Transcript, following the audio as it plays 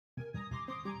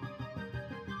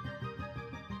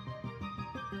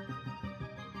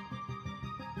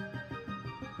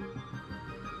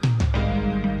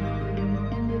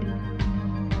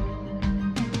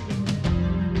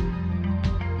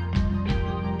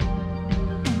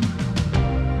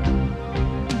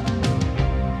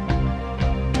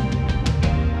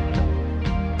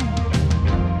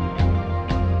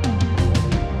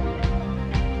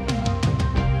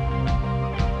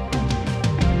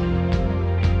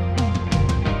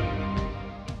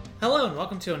Hello and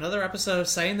welcome to another episode of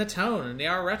Setting the Tone in the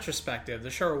Our Retrospective,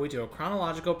 the show where we do a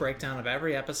chronological breakdown of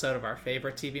every episode of our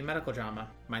favorite TV medical drama.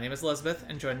 My name is Elizabeth,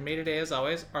 and joining me today as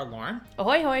always are Lauren.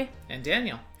 Ahoy hoy. And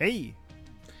Daniel. Hey.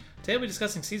 Today we'll be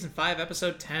discussing Season 5,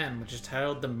 Episode 10, which is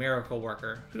titled The Miracle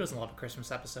Worker. Who doesn't love a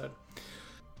Christmas episode?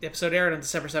 The episode aired on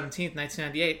December 17th,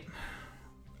 1998.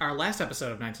 Our last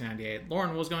episode of 1998.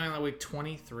 Lauren, what was going on that week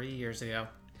 23 years ago?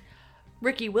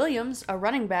 Ricky Williams, a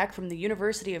running back from the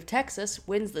University of Texas,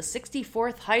 wins the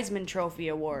 64th Heisman Trophy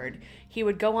Award. He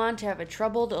would go on to have a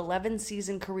troubled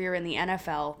 11-season career in the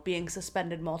NFL, being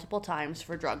suspended multiple times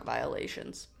for drug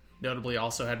violations. Notably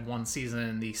also had one season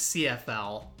in the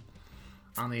CFL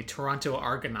on the Toronto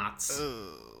Argonauts.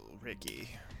 Oh, Ricky.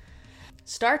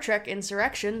 Star Trek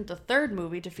Insurrection, the third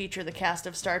movie to feature the cast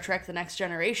of Star Trek The Next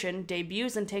Generation,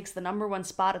 debuts and takes the #1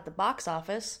 spot at the box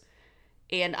office.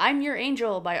 And I'm Your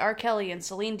Angel by R. Kelly and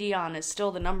Celine Dion is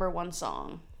still the #1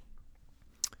 song.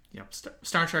 Yep,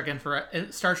 Star Trek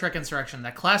Insurrection,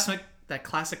 that classic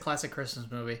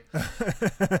Christmas movie.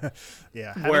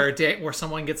 Yeah, where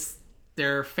someone gets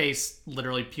their face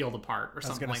literally peeled apart or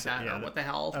something like that. Yeah, or what the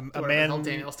hell? a man, the hell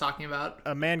Daniel's talking about.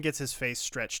 A man gets his face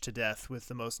stretched to death with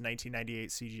the most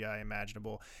 1998 CGI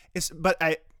imaginable.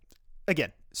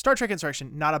 Again, Star Trek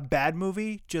Insurrection, not a bad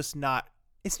movie, just not.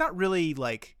 It's not really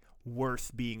like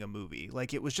worth being a movie.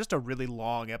 Like, it was just a really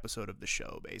long episode of the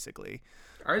show, basically.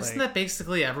 Or isn't that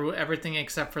basically everything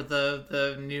except for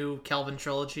the new Kelvin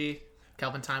trilogy,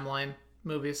 Kelvin timeline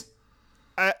movies?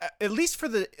 At least for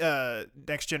the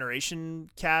Next Generation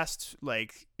cast,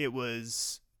 like, that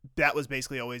was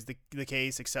basically always the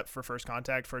case, except for First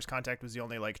Contact. First Contact was the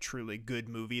only like truly good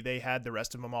movie they had. The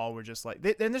rest of them all were just like,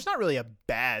 and there's not really a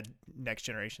bad Next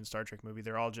Generation Star Trek movie.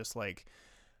 They're all just like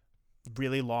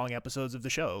really long episodes of the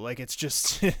show. Like, it's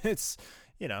just it's,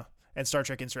 you know. And Star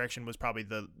Trek Insurrection was probably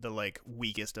the like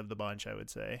weakest of the bunch, I would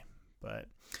say. But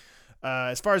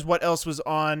as far as what else was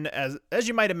on, as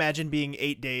you might imagine, being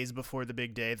 8 days before the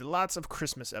big day, lots of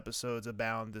Christmas episodes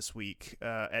abound this week.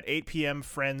 At 8 p.m.,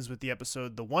 Friends with the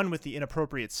episode The One with the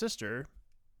Inappropriate Sister.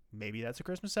 Maybe that's a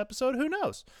Christmas episode. Who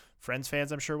knows? Friends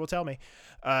fans, I'm sure, will tell me.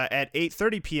 At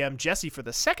 8:30 p.m., Jesse, for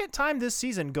the second time this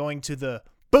season, going to the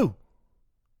Boo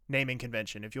naming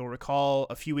convention. If you'll recall,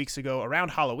 a few weeks ago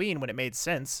around Halloween, when it made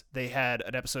sense, they had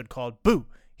an episode called Boo,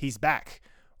 He's Back.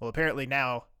 Well, apparently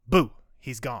now, Boo,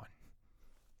 He's Gone.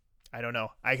 I don't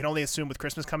know. I can only assume with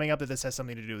Christmas coming up that this has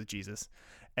something to do with Jesus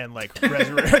and like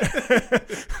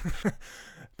resurrection.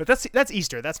 But that's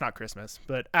Easter. That's not Christmas.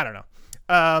 But I don't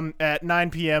know. At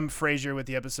 9 p.m., Frasier with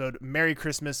the episode Merry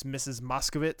Christmas, Mrs.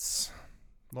 Moskowitz.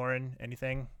 Lauren,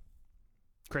 anything?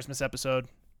 Christmas episode?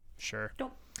 Sure.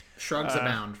 Nope. Shrugs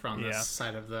abound from this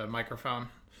side of the microphone.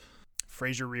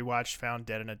 Frasier rewatch, found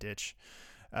dead in a ditch.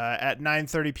 At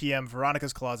 9:30 p.m.,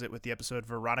 Veronica's Closet with the episode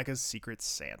Veronica's Secret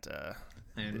Santa.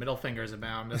 And middle fingers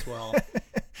abound as well.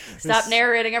 Stop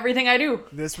narrating everything I do.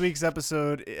 This week's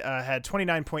episode had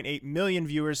 29.8 million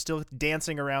viewers, still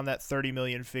dancing around that 30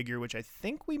 million figure, which I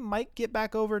think we might get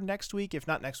back over next week. If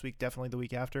not next week, definitely the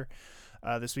week after.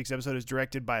 This week's episode is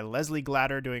directed by Leslie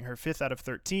Glatter, doing her 5th out of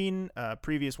 13.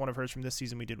 Previous one of hers from this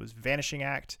season we did was Vanishing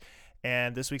Act.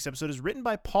 And this week's episode is written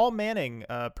by Paul Manning,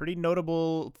 a pretty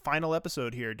notable final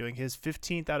episode here, doing his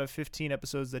 15th out of 15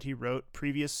 episodes that he wrote.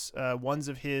 Previous ones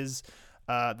of his,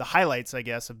 the highlights, I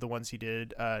guess, of the ones he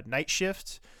did, Night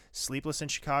Shift, Sleepless in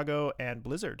Chicago, and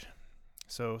Blizzard.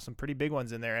 So some pretty big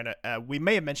ones in there. And we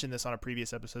may have mentioned this on a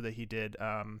previous episode that he did,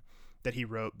 that he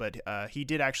wrote, but he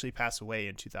did actually pass away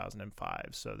in 2005.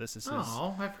 So this is his...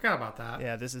 Oh, I forgot about that.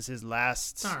 Yeah, this is his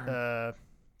last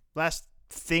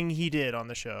thing he did on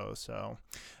the show. So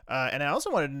and I also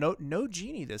wanted to note no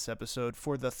Genie this episode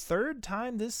for the 3rd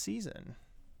time this season.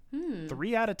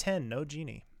 3 out of 10, no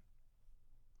Genie.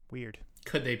 Weird.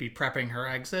 Could they be prepping her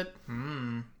exit?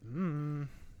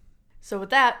 So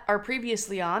with that, our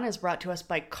Previously On is brought to us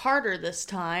by Carter this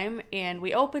time, and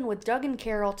we open with Doug and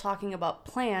Carol talking about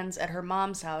plans at her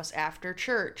mom's house after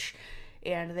church.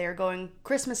 And they're going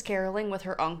Christmas caroling with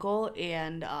her uncle,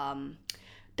 and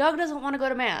Doug doesn't want to go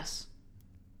to Mass.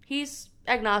 He's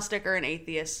agnostic or an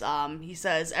atheist. He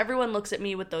says, everyone looks at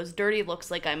me with those dirty looks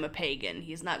like I'm a pagan.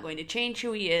 He's not going to change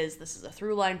who he is. This is a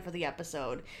through line for the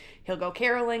episode. He'll go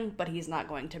caroling, but he's not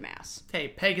going to Mass. Hey,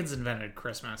 pagans invented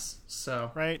Christmas,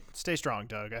 so... Right? Stay strong,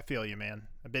 Doug. I feel you, man.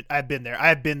 I've been there.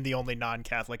 I've been the only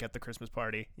non-Catholic at the Christmas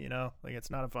party, you know? Like,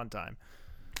 it's not a fun time.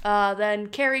 Then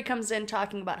Carrie comes in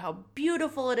talking about how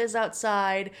beautiful it is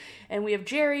outside, and we have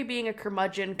Jerry being a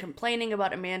curmudgeon complaining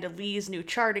about Amanda Lee's new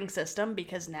charting system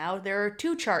because now there are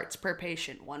 2 charts per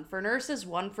patient, one for nurses,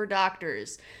 one for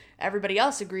doctors. Everybody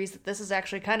else agrees that this is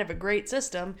actually kind of a great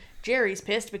system. Jerry's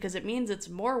pissed because it means it's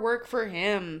more work for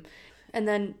him. And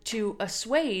then to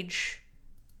assuage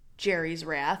Jerry's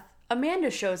wrath,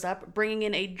 Amanda shows up bringing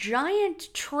in a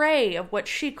giant tray of what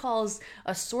she calls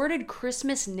assorted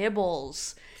Christmas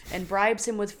nibbles and bribes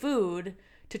him with food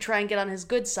to try and get on his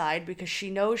good side because she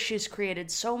knows she's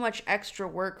created so much extra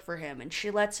work for him, and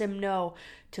she lets him know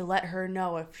to let her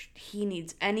know if he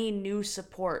needs any new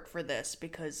support for this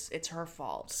because it's her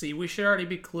fault. See, we should already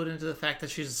be clued into the fact that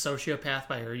she's a sociopath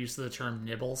by her use of the term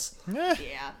nibbles.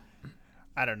 Yeah.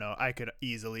 I don't know. I could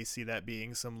easily see that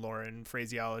being some Lauren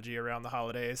phraseology around the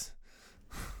holidays.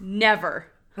 Never.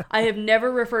 I have never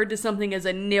referred to something as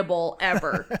a nibble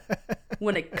ever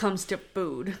when it comes to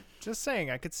food. Just saying,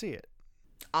 I could see it.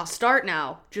 I'll start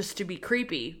now, just to be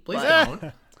creepy. Please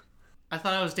don't. I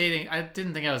thought I was dating... I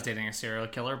didn't think I was dating a serial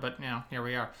killer, but, here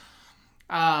we are.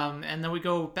 And then we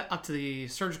go up to the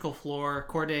surgical floor.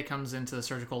 Corday comes into the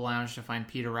surgical lounge to find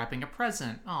Peter wrapping a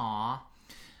present. Aww.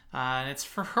 And it's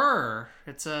for her.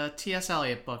 It's a T.S.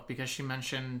 Eliot book because she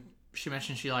mentioned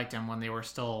she liked him when they were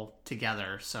still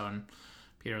together. So, and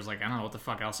Peter was like, I don't know what the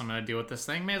fuck else I'm going to do with this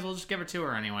thing. May as well just give it to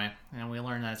her anyway. And we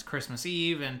learn that it's Christmas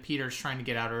Eve, and Peter's trying to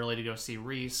get out early to go see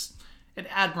Reese. An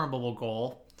admirable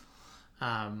goal.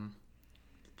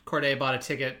 Corday bought a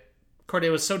ticket. Corday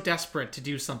was so desperate to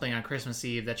do something on Christmas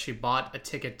Eve that she bought a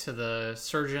ticket to the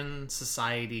Surgeon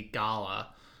Society Gala,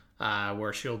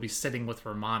 where she'll be sitting with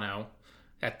Romano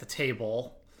at the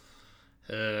table.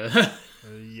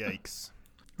 Yikes.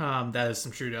 That is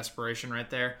some true desperation right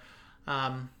there.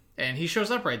 And he shows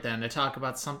up right then to talk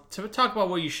about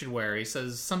what you should wear. He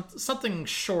says something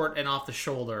short and off the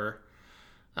shoulder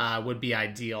would be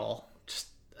ideal.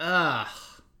 I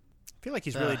feel like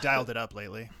he's really dialed it up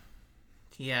lately.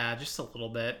 Yeah, just a little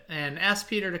bit. And asked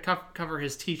Peter to cover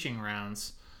his teaching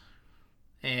rounds.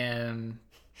 And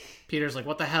Peter's like,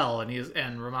 what the hell?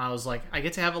 And Romano's like, I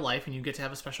get to have a life and you get to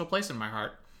have a special place in my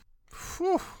heart.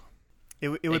 Whew.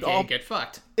 It would all get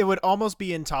fucked. It would almost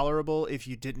be intolerable if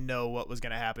you didn't know what was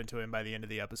going to happen to him by the end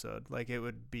of the episode. Like it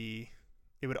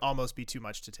would almost be too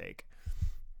much to take.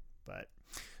 But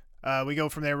we go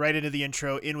from there right into the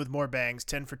intro, in with more bangs.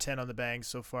 10 for 10 on the bangs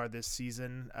so far this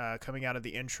season. Coming out of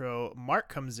the intro, Mark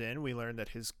comes in. We learned that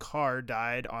his car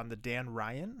died on the Dan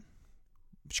Ryan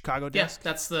Chicago desk. Yes,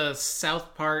 that's the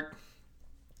south part.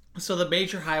 So the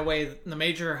major highway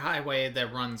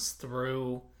that runs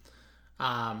through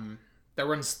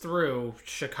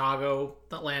Chicago,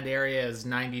 that land area, is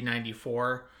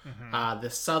 9094. Mm-hmm.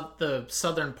 The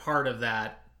southern part of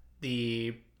that,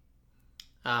 the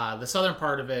southern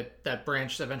part of it that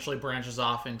eventually branches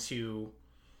off into,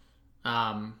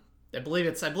 I believe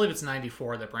it's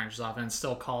 94 that branches off, and it's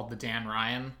still called the Dan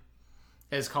Ryan.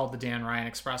 Is called the Dan Ryan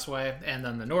Expressway, and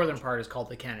then the northern part is called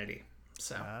the Kennedy.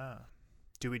 So,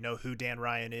 do we know who Dan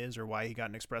Ryan is or why he got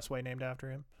an expressway named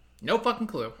after him? No fucking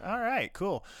clue. All right,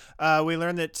 cool. We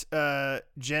learned that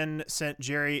Jen sent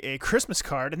Jerry a Christmas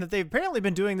card, and that they've apparently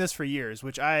been doing this for years,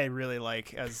 which I really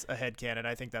like as a headcanon.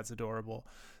 I think that's adorable.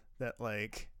 That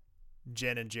like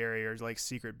Jen and Jerry are like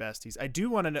secret besties. I do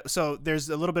want to know. So there's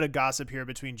a little bit of gossip here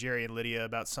between Jerry and Lydia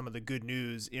about some of the good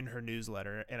news in her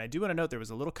newsletter, and I do want to note there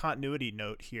was a little continuity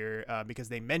note here because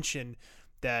they mentioned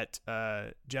that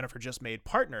Jennifer just made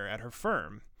partner at her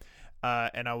firm.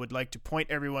 And I would like to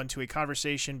point everyone to a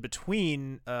conversation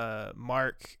between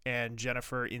Mark and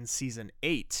Jennifer in season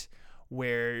 8,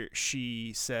 where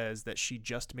she says that she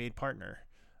just made partner,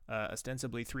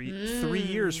 ostensibly three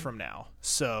years from now.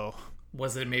 So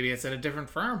maybe it's at a different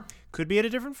firm? Could be at a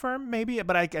different firm, maybe.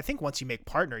 But I think once you make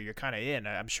partner, you're kind of in.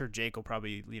 I'm sure Jake will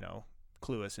probably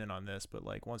clue us in on this. But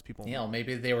like once people,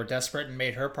 maybe they were desperate and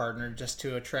made her partner just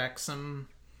to attract some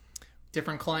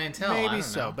different clientele. Maybe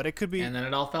so, but it could be, and then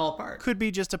it all fell apart. Could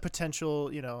be just a potential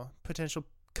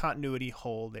continuity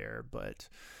hole there. But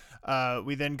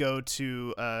we then go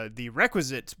to the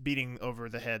requisite beating over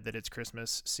the head that it's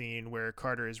Christmas scene, where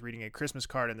Carter is reading a Christmas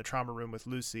card in the trauma room with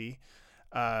Lucy.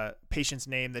 Patient's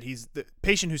name the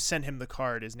patient who sent him the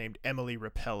card is named Emily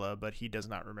Rapella, but he does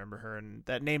not remember her, and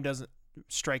that name doesn't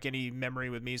strike any memory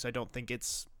with me, so I don't think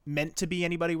it's meant to be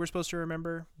anybody we're supposed to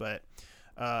remember. But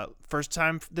first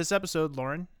time this episode,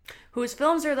 Lauren. Whose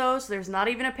films are those? There's not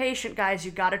even a patient, guys.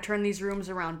 You got to turn these rooms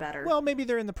around better. Well, maybe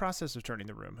they're in the process of turning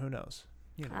the room. Who knows?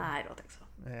 I don't think so.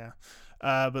 Yeah.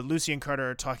 But Lucy and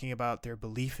Carter are talking about their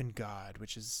belief in God,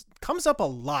 which comes up a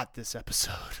lot this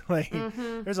episode.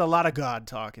 There's a lot of God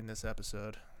talk in this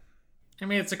episode. I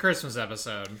mean, it's a Christmas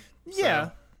episode. Yeah,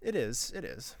 it is. It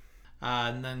is.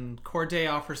 And then Corday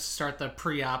offers to start the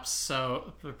pre-ops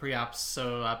so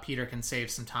Peter can save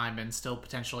some time and still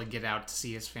potentially get out to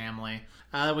see his family.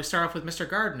 We start off with Mr.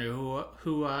 Gardner,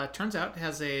 who turns out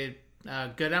has a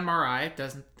good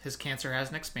MRI. His cancer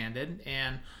hasn't expanded,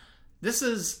 and this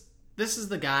is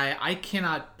the guy. I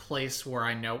cannot place where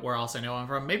else I know him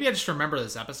from. Maybe I just remember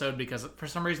this episode because for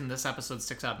some reason this episode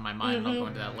sticks out in my mind. And I'll go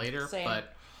into that later. Same.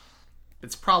 But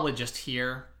it's probably just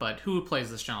here. But who plays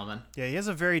this gentleman? Yeah, he has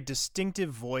a very distinctive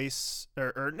voice,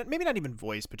 or maybe not even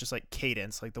voice, but just like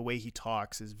cadence. Like the way he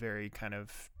talks is very kind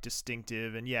of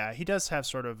distinctive. And yeah, he does have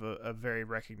sort of a very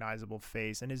recognizable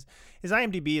face. And his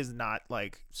IMDb is not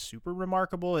like super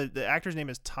remarkable. The actor's name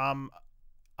is Tom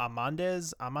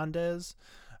Amandes.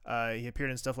 He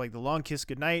appeared in stuff like The Long Kiss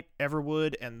Goodnight,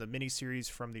 Everwood, and the miniseries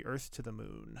From the Earth to the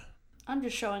Moon. I'm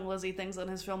just showing Lizzie things on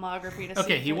his filmography to see.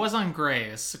 Okay, he was on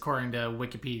Grace, according to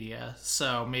Wikipedia,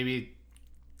 so maybe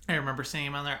I remember seeing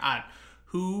him on there.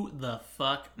 Who the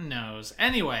fuck knows?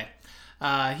 Anyway,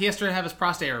 he has to have his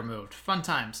prostate removed. Fun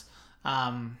times.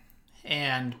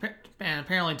 And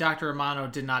apparently Dr. Romano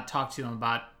did not talk to him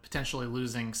about potentially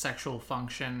losing sexual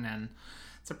function, and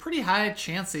it's a pretty high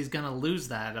chance that he's going to lose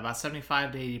that, about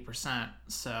 75 to 80%.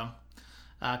 So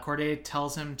Corday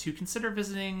tells him to consider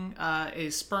visiting a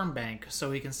sperm bank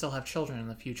so he can still have children in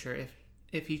the future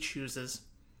if he chooses.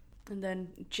 And then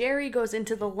Jerry goes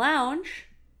into the lounge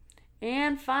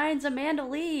and finds Amanda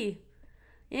Lee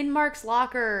in Mark's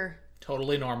locker.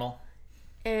 Totally normal.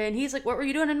 And he's like, what were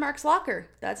you doing in Mark's locker?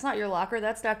 That's not your locker.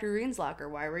 That's Dr. Green's locker.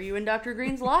 Why were you in Dr.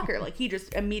 Green's locker? Like, he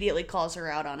just immediately calls her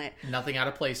out on it. Nothing out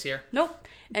of place here. Nope.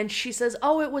 And she says,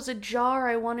 oh, it was a jar.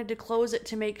 I wanted to close it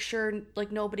to make sure,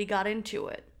 like, nobody got into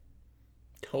it.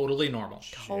 Totally normal.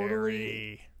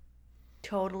 Totally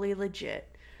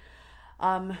legit.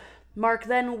 Mark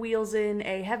then wheels in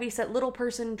a heavyset little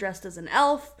person dressed as an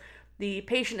elf. The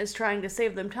patient is trying to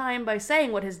save them time by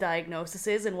saying what his diagnosis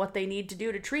is and what they need to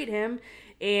do to treat him.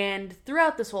 And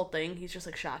throughout this whole thing, he's just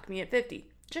like, shock me at 50.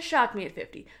 Just shock me at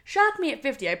 50. Shock me at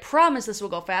 50. I promise this will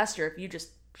go faster if you just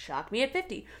shock me at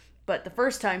 50. But the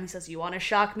first time he says, you want to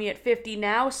shock me at 50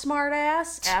 now, smart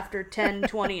ass? After 10,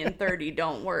 20, and 30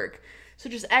 don't work. So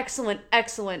just excellent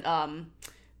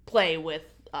play with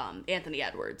Anthony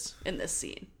Edwards in this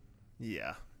scene.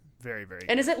 Yeah, very, very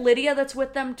And is it Lydia that's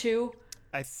with them too?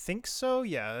 I think so.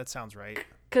 Yeah, that sounds right.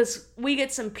 Because we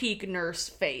get some peak nurse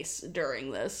face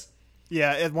during this.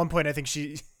 Yeah, at one point I think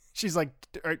she's like,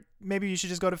 maybe you should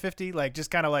just go to 50, like just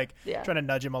kind of like trying to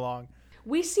nudge him along.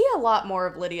 We see a lot more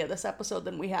of Lydia this episode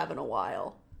than we have in a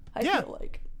while. I feel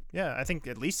like. Yeah, I think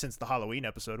at least since the Halloween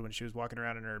episode when she was walking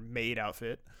around in her maid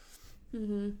outfit.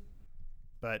 Mm-hmm.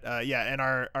 But and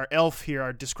our elf here,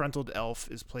 our disgruntled elf,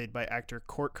 is played by actor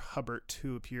Cork Hubbard,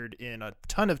 who appeared in a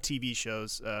ton of TV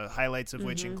shows, highlights of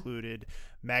which included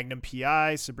Magnum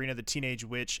P.I., Sabrina the Teenage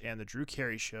Witch, and The Drew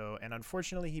Carey Show. And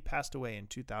unfortunately, he passed away in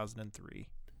 2003.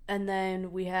 And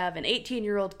then we have an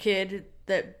 18-year-old kid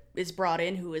that is brought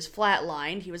in who is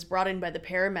flatlined. He was brought in by the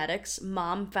paramedics.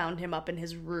 Mom found him up in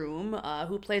his room.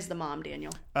 Who plays the mom,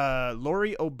 Daniel?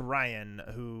 Laurie O'Brien,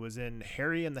 who was in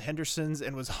Harry and the Hendersons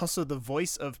and was also the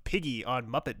voice of Piggy on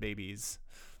Muppet Babies.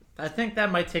 I think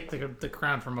that might take the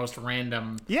crown for most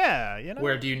random. Yeah, you know.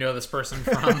 Where do you know this person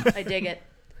from? I dig it.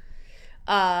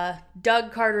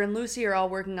 Doug, Carter, and Lucy are all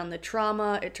working on the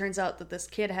trauma. It turns out that this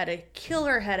kid had a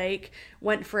killer headache,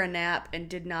 went for a nap, and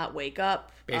did not wake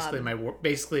up.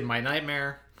 Basically my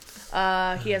nightmare.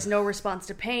 He has no response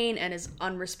to pain and is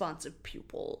unresponsive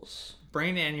pupils.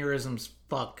 Brain aneurysms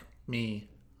fuck me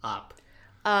up.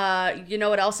 You know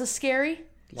what else is scary?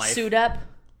 Life. SUDEP.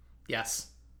 Yes.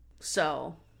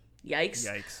 So, yikes.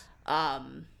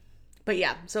 Yikes. But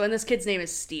yeah, so and this kid's name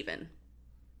is Steven.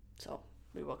 So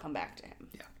we will come back to him.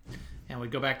 Yeah. And we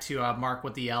go back to Mark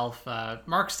with the elf.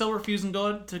 Mark's still refusing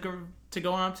going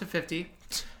up to 50.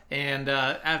 And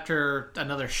after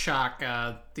another shock,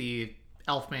 the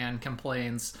elf man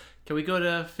complains, can we go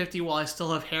to 50 while I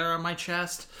still have hair on my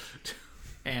chest?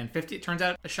 And 50, it turns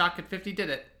out a shock at 50 did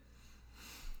it.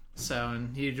 So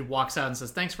and he walks out and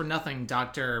says, thanks for nothing,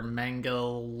 Dr.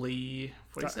 Mangala.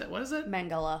 What is it?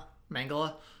 Mangala.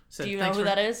 Mangala? Said, do you know who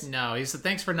that is? No, he said,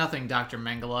 thanks for nothing, Dr.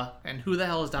 Mangala. And who the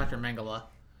hell is Dr. Mangala?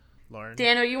 Lauren.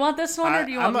 Daniel, you want this one or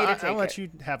do you want me to take it? I'll let you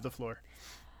have the floor.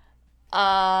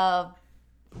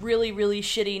 Really, really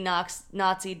shitty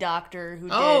Nazi doctor who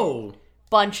did a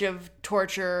bunch of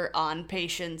torture on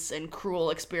patients and cruel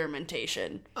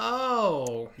experimentation.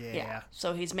 Oh. Yeah.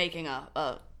 So he's making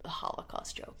a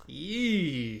Holocaust joke.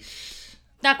 Yeesh.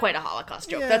 Not quite a Holocaust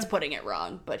joke. Yeah. That's putting it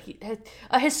wrong. But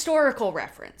a historical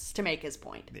reference to make his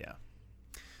point. Yeah.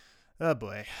 Oh,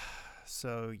 boy.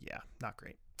 So, yeah, not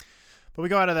great. But we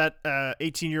go out of that.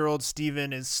 18-year-old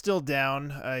Steven is still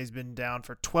down. He's been down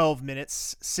for 12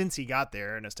 minutes since he got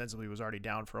there, and ostensibly was already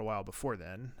down for a while before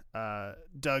then.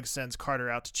 Doug sends Carter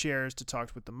out to chairs to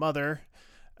talk with the mother.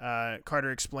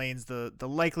 Carter explains the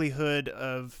likelihood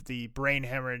of the brain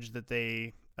hemorrhage that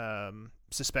they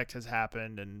suspect has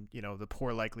happened, and the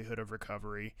poor likelihood of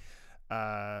recovery.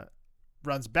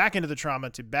 Runs back into the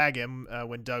trauma to bag him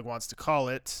when Doug wants to call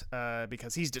it,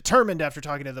 because he's determined after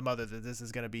talking to the mother that this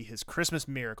is going to be his Christmas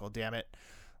miracle. Damn it!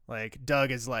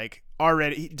 Doug is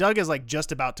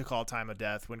just about to call time of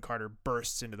death when Carter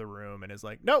bursts into the room and is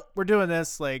like, "Nope, we're doing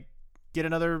this. Get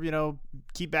another,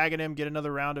 keep bagging him, get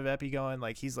another round of epi going."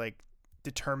 He's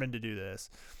determined to do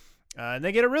this, and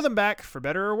they get a rhythm back for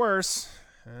better or worse,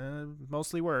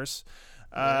 mostly worse.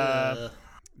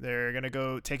 They're going to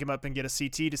go take him up and get a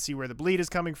CT to see where the bleed is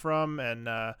coming from. And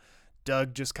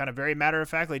Doug just kind of very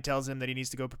matter-of-factly tells him that he needs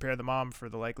to go prepare the mom for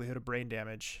the likelihood of brain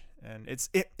damage. And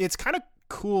it's kind of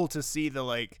cool to see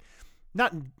the,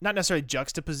 not necessarily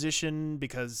juxtaposition,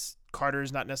 because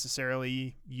Carter's not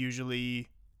necessarily usually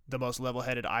the most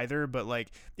level-headed either. But,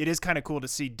 it is kind of cool to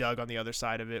see Doug on the other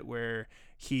side of it, where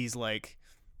he's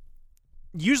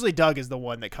usually Doug is the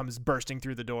one that comes bursting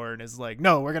through the door and is like,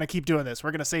 "No, we're going to keep doing this.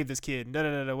 We're going to save this kid."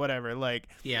 Whatever.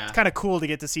 Yeah. It's kind of cool to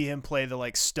get to see him play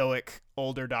the stoic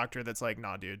older doctor that's like,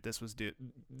 "Nah, dude, this was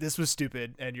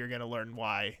stupid, and you're going to learn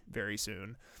why very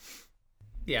soon."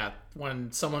 Yeah,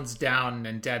 when someone's down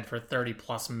and dead for 30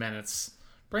 plus minutes,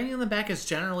 bringing them back is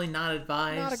generally not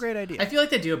advised. Not a great idea. I feel like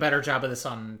they do a better job of this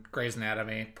on Grey's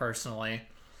Anatomy, personally.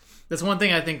 That's one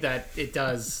thing I think that it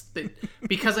does,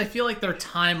 because I feel like their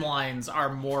timelines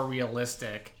are more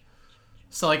realistic.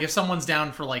 So, if someone's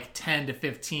down for 10 to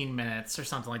 15 minutes or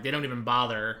something, they don't even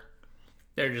bother.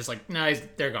 They're just no,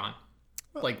 they're gone.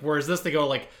 Whereas this, they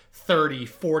go 30,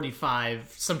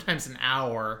 45, sometimes an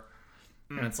hour.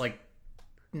 And it's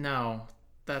no,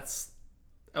 that's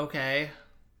okay.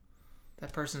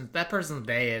 That person's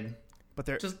dead. But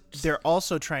they're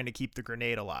also trying to keep the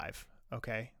grenade alive.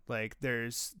 Okay,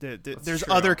 there's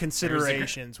other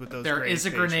considerations with those. There is a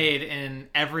grenade in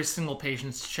every single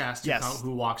patient's chest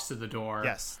who walks through the door.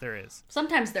 Yes, there is.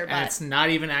 Sometimes they're and it's not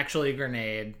even actually a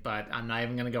grenade, but I'm not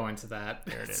even going to go into that.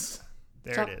 There it is.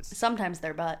 There it is. Sometimes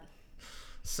they're butt.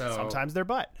 So sometimes they're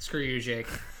butt. Screw you, Jake.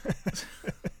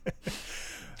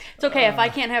 It's okay if I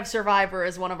can't have Survivor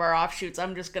as one of our offshoots.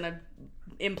 I'm just gonna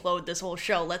implode this whole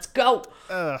show. Let's go.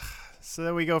 So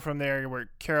then we go from there where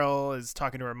Carol is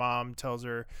talking to her mom, tells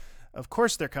her, of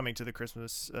course they're coming to the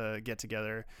Christmas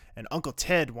get-together, and Uncle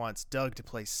Ted wants Doug to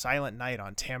play Silent Night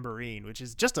on tambourine, which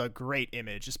is just a great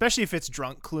image, especially if it's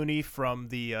drunk Clooney from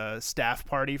the staff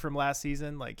party from last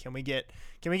season. Can we get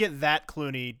that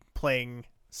Clooney playing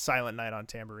Silent Night on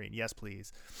tambourine? Yes,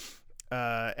 please.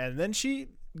 And then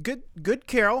good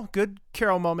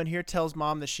Carol moment here, tells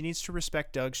mom that she needs to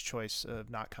respect Doug's choice of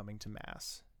not coming to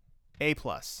Mass. A+.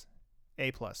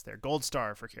 There. Gold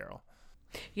star for Carol.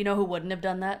 You know who wouldn't have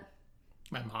done that?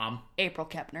 My mom. April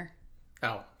Kepner.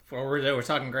 Oh, we're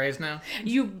talking Grays now?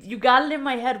 You got it in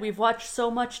my head. We've watched so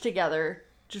much together.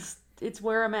 It's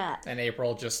where I'm at. And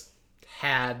April just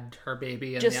had her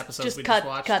baby in the episodes we just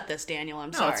watched. Cut this, Daniel.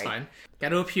 I'm sorry. No, it's fine. Got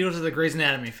to appeal to the Grey's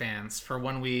Anatomy fans for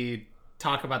when we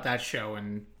talk about that show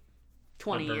in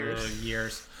 20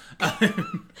 years.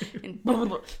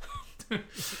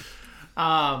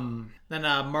 Then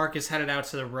Mark is headed out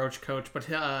to the Roach Coach, but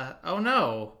oh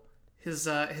no, his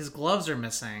gloves are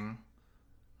missing.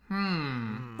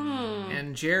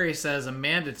 And Jerry says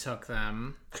Amanda took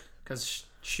them because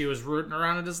she was rooting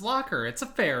around at his locker. It's a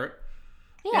fair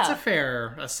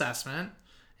assessment.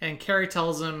 And Carrie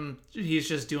tells him he's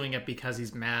just doing it because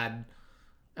he's mad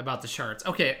about the shirts.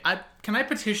 Okay, can I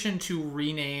petition to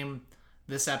rename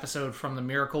this episode from The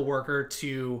Miracle Worker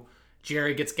to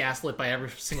Jerry gets gaslit by every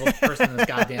single person in this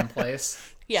goddamn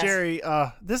place? Yes. Jerry,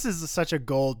 this is such a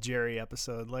gold Jerry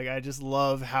episode. I just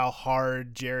love how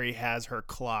hard Jerry has her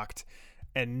clocked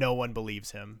and no one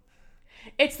believes him.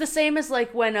 It's the same as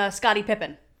when Scottie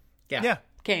Pippen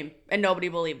came and nobody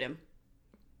believed him.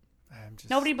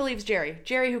 Nobody believes Jerry.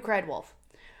 Jerry who cried wolf.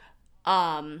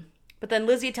 But then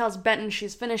Lizzie tells Benton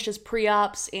she's finished his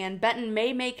pre-ops and Benton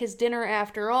may make his dinner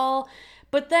after all.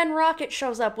 But then Rocket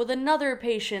shows up with another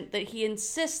patient that he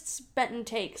insists Benton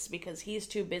takes because he's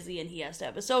too busy and he has to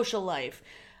have a social life.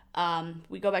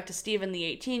 We go back to Steven, the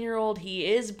 18-year-old. He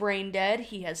is brain dead.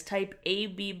 He has type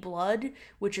AB blood,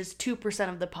 which is 2%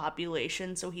 of the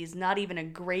population, so he's not even a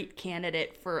great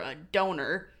candidate for a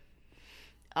donor.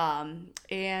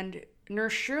 And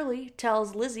Nurse Shirley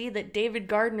tells Lizzie that David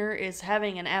Gardner is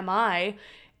having an MI,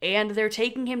 and they're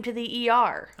taking him to the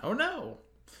ER. Oh no.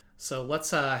 So let's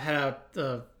head out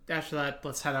after that,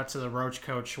 let's head out to the Roach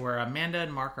Coach, where Amanda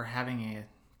and Mark are having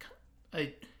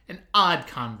an odd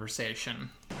conversation.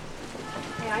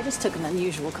 Hey, I just took an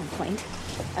unusual complaint.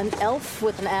 An elf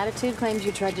with an attitude claims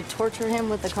you tried to torture him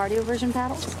with the cardioversion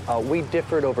paddles? We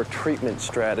differed over treatment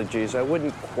strategies. I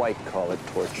wouldn't quite call it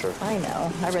torture. I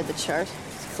know. I read the chart.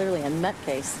 It's clearly a nut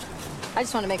case. I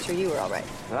just want to make sure you were all right.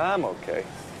 I'm okay.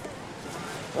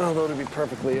 Although, to be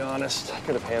perfectly honest, I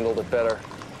could have handled it better.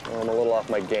 I'm a little off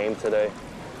my game today.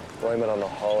 Blame it on the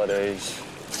holidays.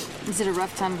 Is it a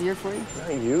rough time of year for you?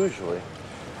 Not usually.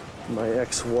 My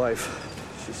ex-wife,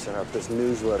 she sent out this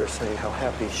newsletter saying how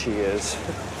happy she is.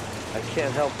 I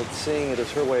can't help but seeing it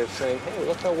as her way of saying, hey,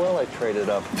 look how well I traded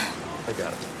up. I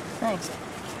got it. Thanks.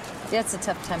 Yeah, it's a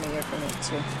tough time of year for me,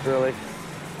 too. Really?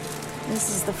 This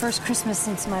is the first Christmas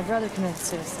since my brother committed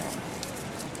suicide.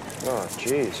 Oh,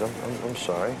 geez, I'm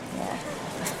sorry. Yeah.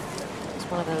 It's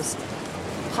one of those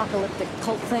apocalyptic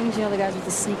cult things, you know, the guys with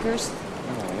the sneakers?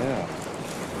 Oh, yeah. I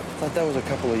thought that was a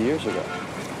couple of years ago.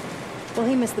 Well,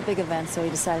 he missed the big event, so he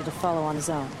decided to follow on his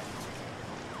own.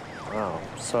 Wow,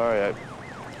 sorry. I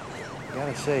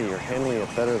gotta say, you're handling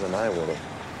it better than I would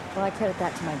have. Well, I credit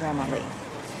that to my Grandma Lee.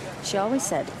 She always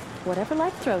said, whatever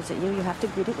life throws at you, you have to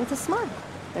greet it with a smile.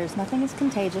 There's nothing as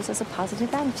contagious as a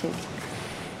positive attitude.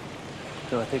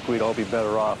 You know, I think we'd all be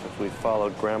better off if we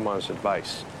followed Grandma's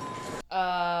advice.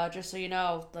 Just so you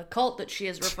know, the cult that she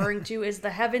is referring to is the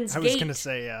Heaven's Gate. I was gonna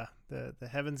say, yeah, the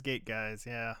Heaven's Gate guys,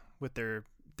 yeah, with their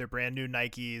brand new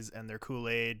Nikes and their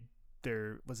Kool-Aid.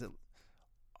 It wasn't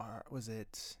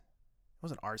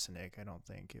arsenic. I don't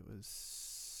think it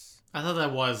was. I thought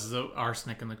that was the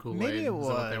arsenic in the Kool-Aid. Maybe it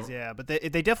was, yeah. But they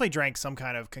definitely drank some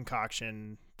kind of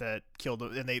concoction that killed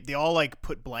them. And they all, like,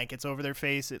 put blankets over their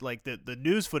face. It, like, the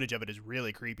news footage of it is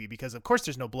really creepy because, of course,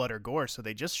 there's no blood or gore, so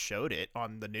they just showed it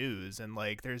on the news. And,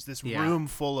 like, there's this room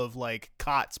full of, like,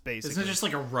 cots, basically. Isn't it just,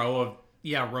 like, a row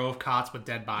of cots with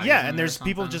dead bodies? Yeah, and there's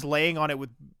people just laying on it with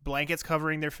blankets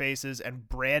covering their faces and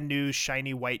brand new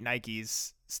shiny white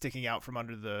Nikes sticking out from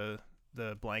under the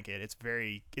blanket.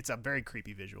 It's a very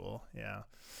creepy visual. Yeah.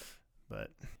 But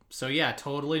so yeah,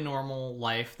 totally normal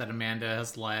life that Amanda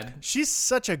has led. She's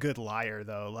such a good liar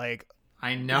though. Like,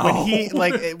 I know when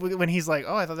he's like,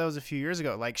 "Oh, I thought that was a few years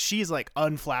ago." Like, she's like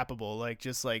unflappable. Like,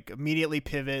 just like immediately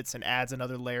pivots and adds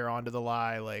another layer onto the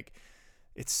lie. Like,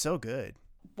 it's so good.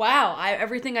 Wow,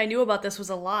 everything I knew about this was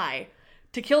a lie.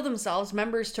 To kill themselves,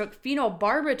 members took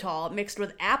phenobarbital mixed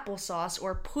with applesauce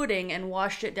or pudding and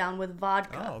washed it down with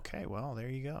vodka. Oh, okay. Well, there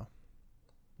you go.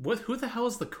 Who the hell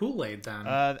is the Kool-Aid then?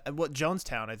 What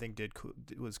Jonestown I think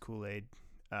was Kool-Aid.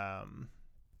 I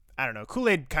don't know.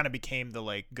 Kool-Aid kind of became the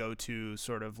like go-to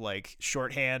sort of like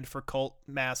shorthand for cult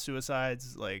mass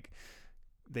suicides. Like,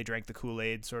 they drank the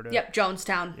Kool-Aid sort of. Yep,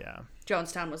 Jonestown. Yeah.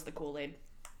 Jonestown was the Kool-Aid.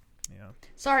 Yeah.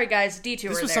 Sorry, guys.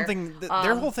 Detour. This was there. something.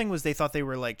 Their whole thing was they thought they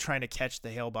were like trying to catch the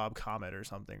Hale-Bopp comet or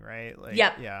something, right? Like,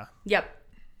 yep. Yeah. Yep.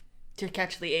 To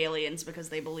catch the aliens because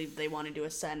they believed they wanted to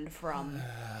ascend from.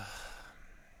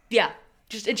 Yeah.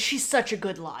 And she's such a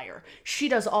good liar. She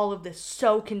does all of this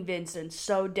so convinced and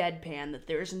so deadpan that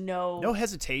there's no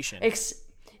hesitation.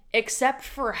 Except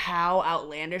for how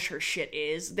outlandish her shit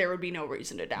is, there would be no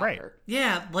reason to doubt her.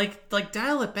 Yeah, like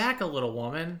dial it back a little,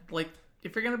 woman. Like,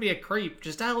 if you're gonna be a creep,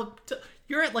 just dial it.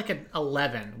 You're at like an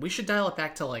 11. We should dial it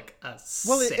back to like a 6.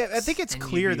 Well, I think it's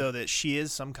clear though that she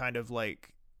is some kind of like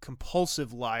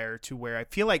compulsive liar to where I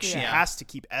feel like she has to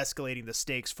keep escalating the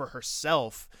stakes for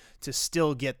herself to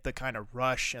still get the kind of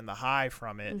rush and the high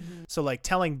from it. Mm-hmm. So like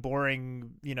telling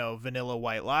boring, vanilla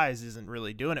white lies isn't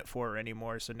really doing it for her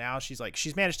anymore. So now she's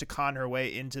managed to con her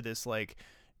way into this like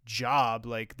job,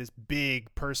 like this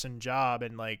big person job,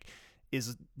 and like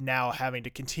is now having to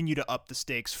continue to up the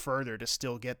stakes further to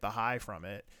still get the high from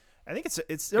it. I think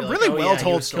it's a really well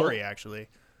told story, actually.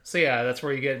 So yeah, that's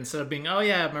where you get, instead of being, oh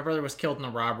yeah, my brother was killed in a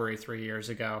robbery 3 years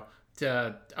ago,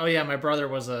 to, oh yeah, my brother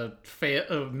was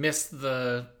missed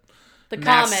the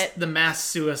comet, the mass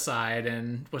suicide,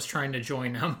 and was trying to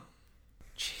join him.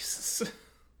 Jesus.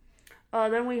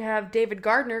 Then we have David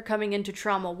Gardner coming into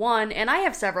Trauma 1, and I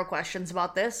have several questions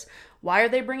about this. Why are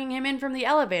they bringing him in from the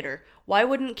elevator? Why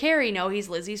wouldn't Carrie know he's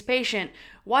Lizzie's patient?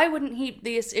 Why wouldn't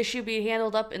this issue be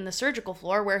handled up in the surgical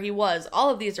floor where he was?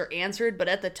 All of these are answered, but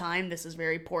at the time, this is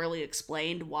very poorly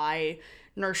explained why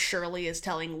Nurse Shirley is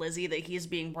telling Lizzie that he's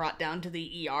being brought down to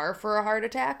the ER for a heart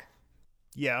attack.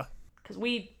 Yeah. Because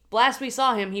last we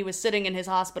saw him, he was sitting in his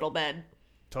hospital bed.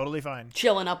 Totally fine.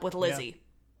 Chilling up with Lizzie. Yeah.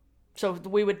 So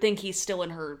we would think he's still in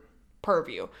her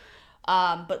purview.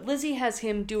 But Lizzie has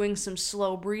him doing some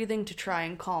slow breathing to try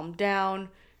and calm down.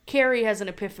 Carrie has an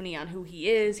epiphany on who he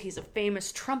is. He's a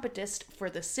famous trumpetist for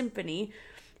the symphony.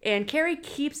 And Carrie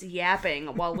keeps yapping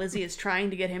while Lizzie is trying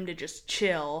to get him to just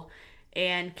chill.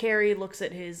 And Carrie looks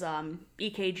at his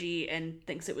EKG and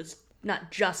thinks it was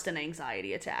not just an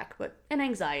anxiety attack, but an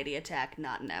anxiety attack,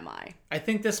 not an MI. I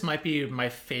think this might be my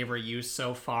favorite use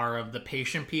so far of the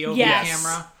patient POV Yes.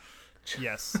 camera.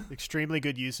 Yes, extremely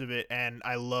good use of it, and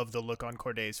I love the look on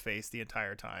Corday's face the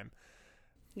entire time.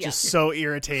 Yeah. Just so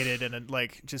irritated and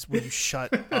like, just will you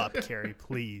shut up, Carrie?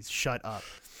 Please shut up.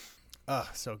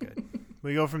 So good.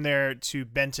 We go from there to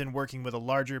Benton working with a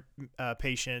larger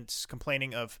patient,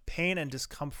 complaining of pain and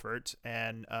discomfort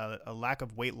and a lack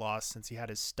of weight loss since he had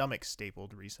his stomach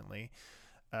stapled recently.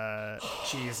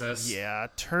 Jesus. Yeah,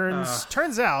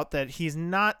 turns out that he's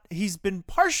been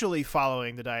partially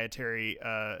following the dietary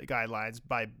guidelines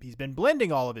he's been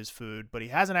blending all of his food, but he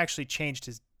hasn't actually changed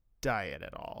his diet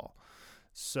at all.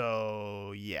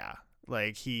 So, yeah.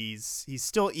 Like he's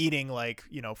still eating like,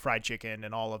 fried chicken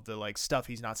and all of the like stuff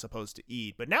he's not supposed to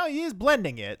eat, but now he is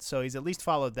blending it, so he's at least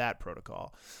followed that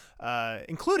protocol,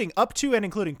 including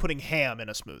putting ham in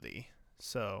a smoothie.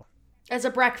 So As a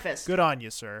breakfast. good on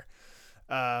you, sir.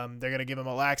 They're gonna give him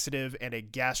a laxative and a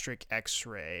gastric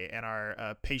X-ray, and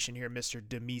our patient here, Mr.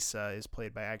 Demisa, is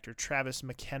played by actor Travis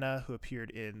McKenna, who appeared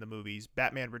in the movies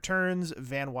Batman Returns,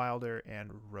 Van Wilder,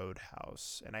 and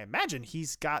Roadhouse. And I imagine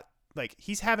he's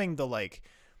having the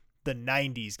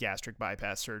 90s gastric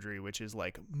bypass surgery, which is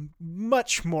like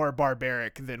much more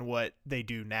barbaric than what they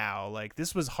do now. Like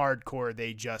this was hardcore.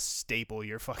 They just staple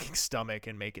your fucking stomach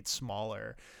and make it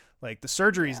smaller. Like the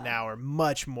surgeries now are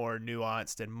much more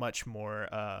nuanced and much more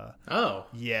Oh.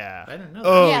 yeah. I didn't know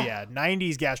Oh that. yeah.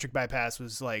 90s gastric bypass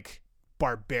was like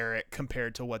barbaric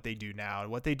compared to what they do now. And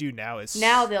what they do now is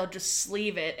Now they'll just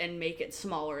sleeve it and make it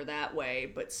smaller that way,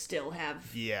 but still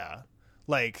have... yeah.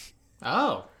 Like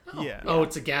Oh. Yeah. Oh,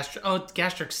 it's a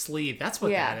gastric sleeve. That's what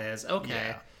Yeah. that is. Okay.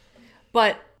 Yeah.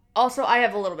 But also, I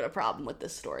have a little bit of problem with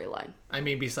this storyline. I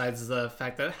mean, besides the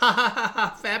fact that, ha ha ha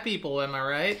ha, fat people, am I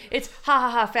right? It's ha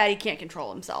ha ha, Fatty can't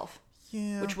control himself,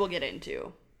 yeah. which we'll get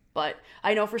into. But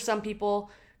I know for some people,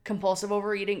 compulsive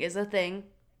overeating is a thing,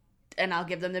 and I'll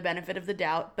give them the benefit of the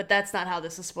doubt, but that's not how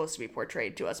this is supposed to be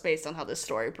portrayed to us based on how this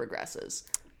story progresses.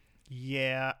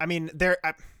 Yeah. I mean,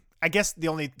 I guess the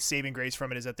only saving grace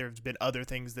from it is that there's been other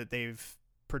things that they've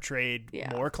portrayed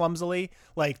more clumsily.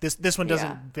 Like this one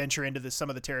doesn't venture into some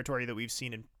of the territory that we've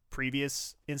seen in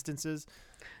previous instances.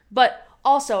 But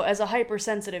also, as a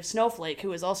hypersensitive snowflake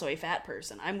who is also a fat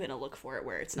person, I'm going to look for it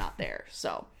where it's not there.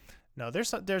 So No,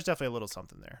 there's definitely a little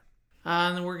something there.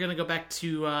 And then we're going to go back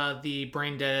to the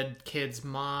brain dead kid's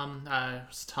mom.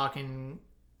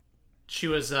 She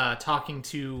was talking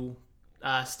to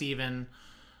Steven.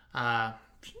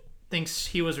 Thinks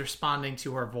he was responding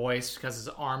to her voice because his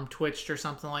arm twitched or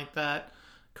something like that.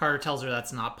 Carter tells her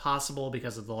that's not possible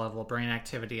because of the level of brain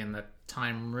activity and that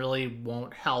time really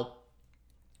won't help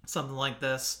something like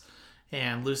this.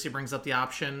 And Lucy brings up the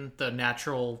option. The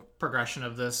natural progression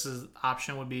of this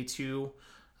option would be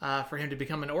for him to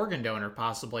become an organ donor,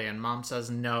 possibly. And Mom says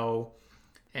no.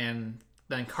 And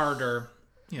then Carter,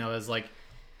 is like,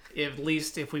 at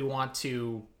least if we want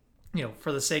to,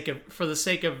 for the sake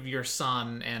of your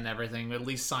son and everything, at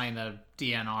least sign a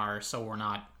DNR so we're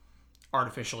not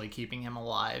artificially keeping him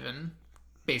alive and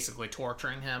basically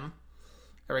torturing him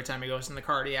every time he goes into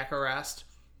cardiac arrest.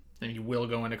 And he will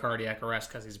go into cardiac arrest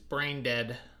because he's brain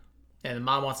dead. And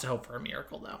Mom wants to hope for a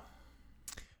miracle,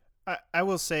 though. I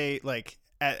will say, like,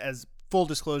 as full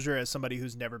disclosure, as somebody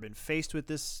who's never been faced with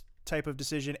this type of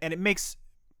decision, and it makes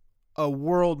a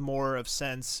world more of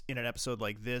sense in an episode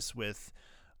like this with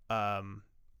an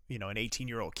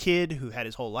 18-year-old kid who had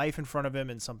his whole life in front of him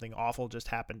and something awful just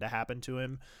happened to happen to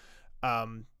him.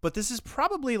 But this is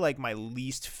probably like my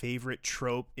least favorite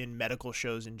trope in medical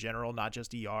shows in general, not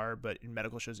just ER, but in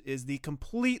medical shows, is the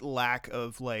complete lack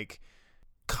of like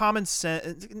common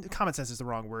sense. Common sense is the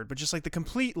wrong word, but just like the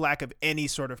complete lack of any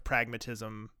sort of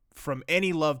pragmatism from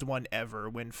any loved one ever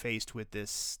when faced with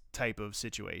this type of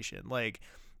situation. Like,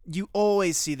 you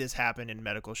always see this happen in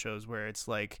medical shows where it's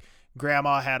like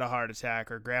grandma had a heart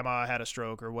attack or grandma had a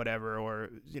stroke or whatever, or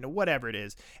whatever it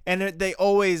is, and they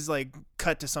always like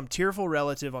cut to some tearful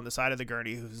relative on the side of the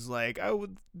gurney who's like,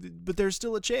 but there's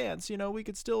still a chance, we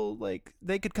could still, like,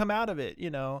 they could come out of it.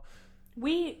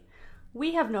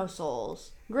 We have no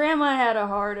souls. Grandma had a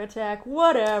heart attack,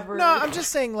 whatever. No, I'm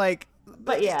just saying, like,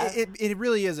 but yeah, it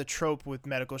really is a trope with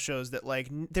medical shows that, like,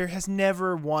 there has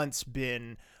never once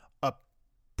been a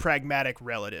pragmatic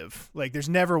relative. Like, there's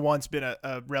never once been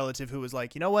a relative who was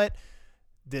like, you know what,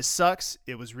 this sucks,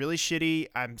 it was really shitty,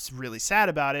 I'm really sad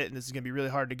about it, and this is going to be really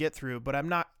hard to get through, but I'm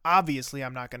not going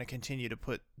to continue to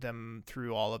put them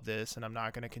through all of this, and I'm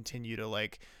not going to continue to,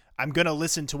 like, I'm going to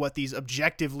listen to what these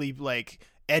objectively like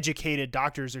educated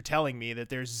doctors are telling me, that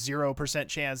there's 0%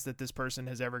 chance that this person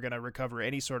is ever going to recover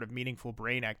any sort of meaningful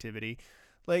brain activity.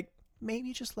 Like,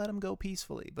 maybe just let them go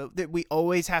peacefully. But we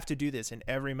always have to do this in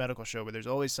every medical show where there's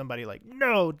always somebody like,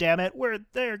 no, damn it,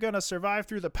 they're going to survive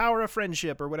through the power of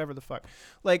friendship or whatever the fuck.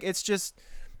 Like, it's just...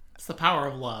 It's the power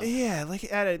of love. Yeah, like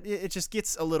it just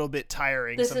gets a little bit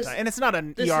tiring sometimes. And it's not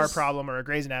an ER problem or a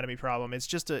Grey's Anatomy problem. It's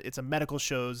just it's a medical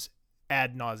show's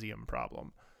ad nauseum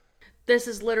problem. This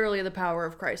is literally the power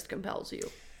of Christ compels you.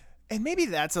 And maybe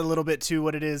that's a little bit too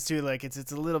what it is too. Like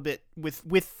it's a little bit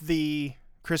with the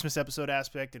Christmas episode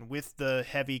aspect and with the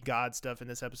heavy God stuff in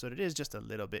this episode. It is just a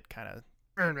little bit kind of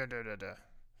I don't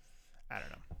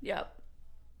know. Yep.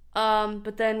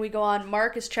 But then we go on.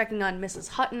 Mark is checking on Mrs.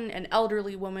 Hutton, an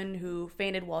elderly woman who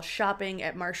fainted while shopping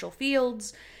at Marshall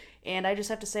Fields. And I just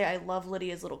have to say, I love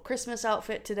Lydia's little Christmas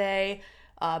outfit today.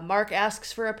 Mark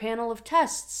asks for a panel of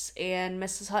tests, and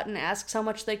Mrs. Hutton asks how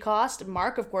much they cost.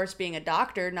 Mark, of course, being a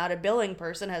doctor, not a billing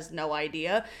person, has no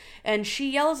idea. And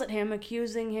she yells at him,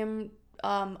 accusing him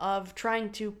of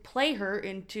trying to play her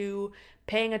into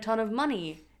paying a ton of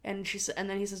money. And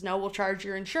then he says, no, we'll charge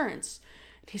your insurance.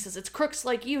 He says, it's crooks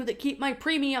like you that keep my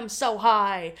premium so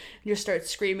high. And just starts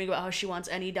screaming about how she wants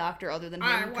any doctor other than him.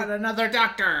 I want another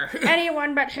doctor.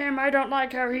 Anyone but him. I don't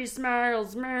like how he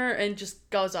smiles. And just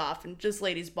goes off. And just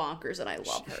lady's bonkers. And I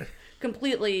love her.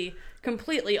 Completely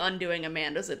undoing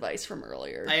Amanda's advice from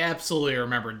earlier. I absolutely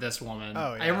remembered this woman.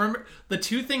 Oh, yeah. I remember the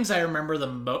two things I remember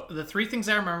the three things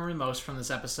I remember the most from this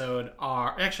episode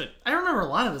are... Actually, I remember a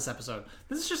lot of this episode.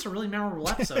 This is just a really memorable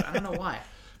episode. I don't know why.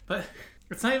 But...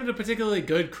 It's not even a particularly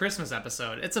good Christmas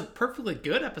episode. It's a perfectly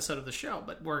good episode of the show,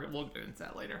 but we'll get into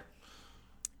that later.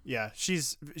 Yeah,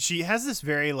 she has this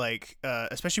very like,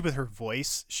 especially with her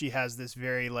voice, she has this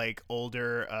very like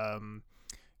older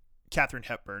Katharine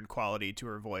Hepburn quality to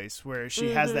her voice, where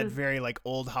she has that very like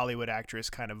old Hollywood actress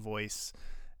kind of voice,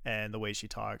 and the way she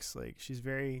talks, like she's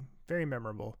very, very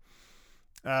memorable.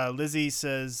 Lizzie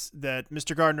says that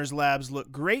Mr. Gardner's labs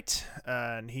look great,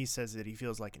 and he says that he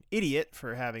feels like an idiot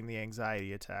for having the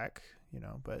anxiety attack,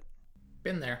 but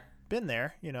been there,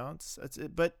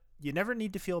 but you never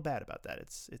need to feel bad about that.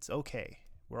 It's okay.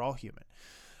 We're all human.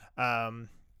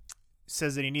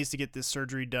 Says that he needs to get this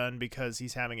surgery done because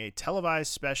he's having a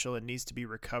televised special and needs to be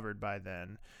recovered by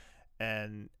then.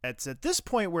 And it's at this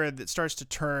point where it starts to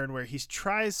turn, where he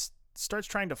starts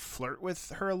trying to flirt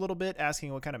with her a little bit,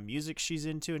 asking what kind of music she's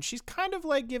into, and she's kind of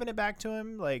like giving it back to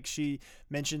him. Like she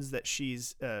mentions that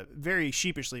she's very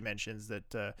sheepishly mentions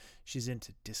that she's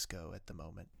into disco at the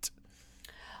moment.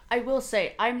 I will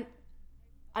say,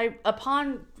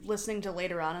 upon listening to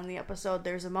later on in the episode,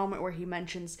 there's a moment where he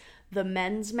mentions the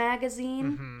men's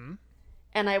magazine,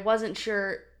 and I wasn't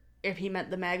sure if he meant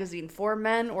the magazine for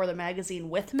men or the magazine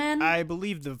with men. I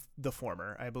believe the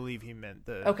former. I believe he meant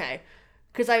the... Okay.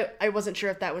 Because I wasn't sure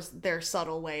if that was their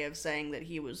subtle way of saying that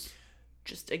he was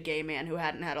just a gay man who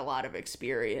hadn't had a lot of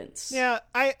experience. Yeah,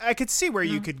 I could see where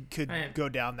you could go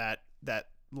down that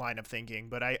line of thinking,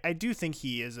 but I do think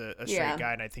he is a straight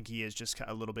guy, and I think he is just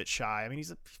a little bit shy. I mean,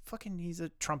 he's a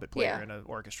trumpet player in an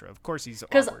orchestra. Of course he's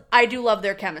awkward. Because I do love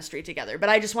their chemistry together, but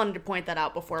I just wanted to point that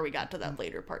out before we got to that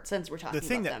later part, since we're talking about the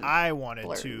thing them that I wanted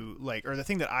flirting. to like, or the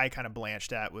thing that I kind of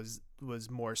blanched at was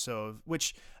more so,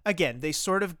 which again they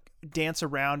sort of dance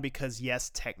around, because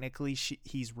yes, technically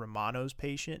he's Romano's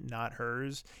patient, not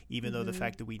hers, even though the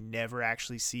fact that we never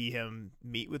actually see him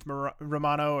meet with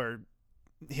Romano, or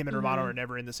him and Romano are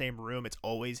never in the same room, it's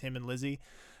always him and Lizzie.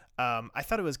 I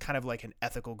thought it was kind of like an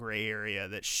ethical gray area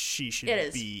that she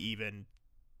should be even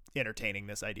entertaining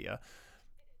this idea,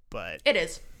 but it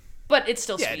is, but it's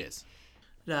still sweet. It is.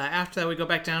 After that, we go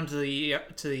back down to the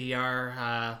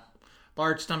ER.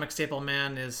 Large stomach staple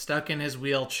man is stuck in his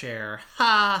wheelchair.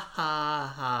 Ha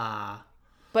ha ha.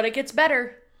 But it gets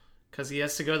better. Because he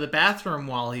has to go to the bathroom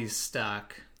while he's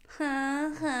stuck.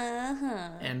 Ha ha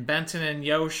ha. And Benton and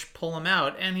Yosh pull him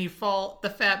out, and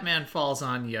the fat man falls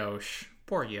on Yosh.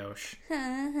 Poor Yosh.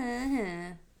 Ha ha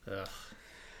ha. Ugh.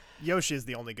 Yosh is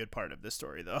the only good part of this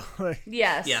story, though.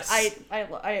 Yes. I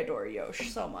adore Yosh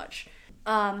so much.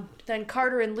 Then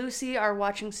Carter and Lucy are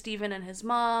watching Stephen and his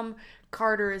mom.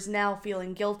 Carter is now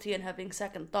feeling guilty and having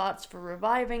second thoughts for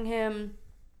reviving him.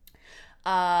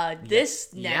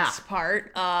 This next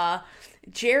part,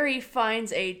 Jerry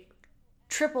finds a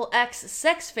XXX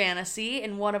sex fantasy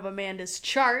in one of Amanda's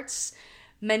charts.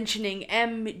 Mentioning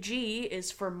MG is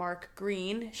for Mark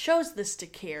Green. Shows this to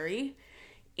Carrie.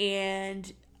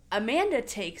 And Amanda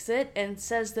takes it and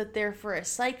says that they're for a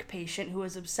psych patient who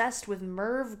is obsessed with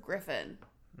Merv Griffin.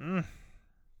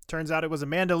 Turns out it was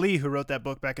Amanda Lee who wrote that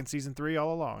book back in season 3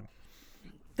 all along.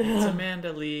 It's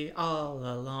Amanda Lee all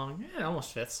along. It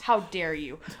almost fits. How dare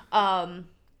you? And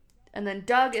then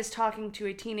Doug is talking to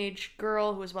a teenage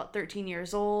girl who is about 13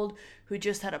 years old, who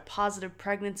just had a positive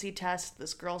pregnancy test.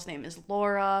 This girl's name is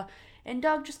Laura. And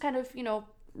Doug just kind of,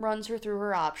 runs her through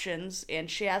her options, and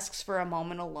she asks for a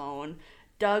moment alone.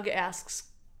 Doug asks,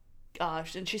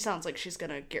 and she sounds like she's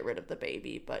gonna get rid of the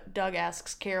baby, but Doug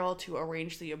asks Carol to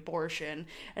arrange the abortion.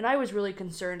 And I was really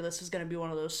concerned this was gonna be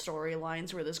one of those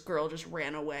storylines where this girl just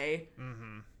ran away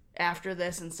after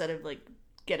this instead of,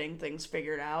 getting things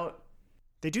figured out.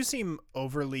 They do seem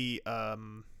overly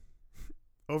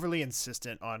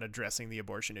insistent on addressing the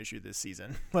abortion issue this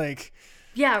season.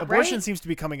 Yeah, abortion right? seems to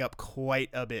be coming up quite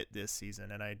a bit this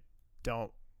season, and I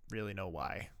don't really know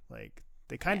why.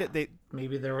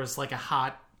 Maybe there was a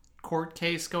hot court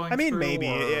case going. I mean, through, maybe.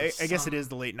 or I guess it is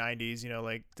the late '90s.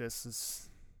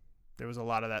 There was a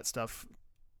lot of that stuff.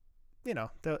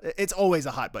 It's always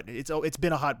a hot button. It's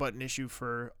been a hot button issue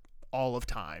for all of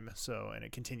time. So, and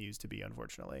it continues to be,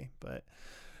 unfortunately. But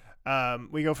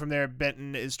we go from there.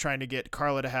 Benton is trying to get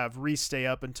Carla to have Reese stay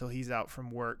up until he's out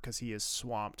from work because he is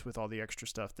swamped with all the extra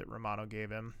stuff that Romano gave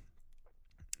him.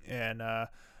 And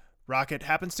Rocket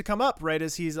happens to come up right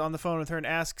as he's on the phone with her and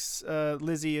asks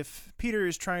Lizzie if Peter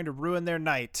is trying to ruin their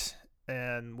night.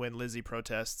 And when Lizzie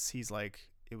protests, he's like,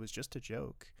 it was just a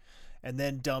joke. And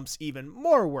then dumps even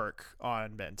more work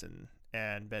on Benton.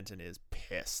 And Benton is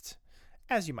pissed,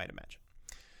 as you might imagine.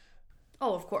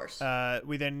 Oh, of course.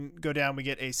 We then go down. We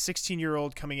get a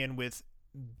 16-year-old coming in with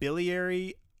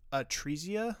biliary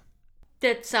atresia.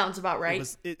 That sounds about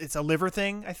right. It's a liver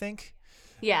thing, I think.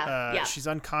 Yeah. She's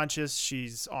unconscious.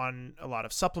 She's on a lot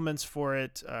of supplements for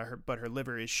it, but her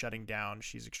liver is shutting down.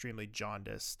 She's extremely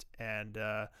jaundiced. And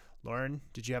Lauren,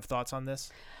 did you have thoughts on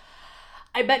this?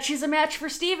 I bet she's a match for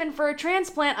Steven for a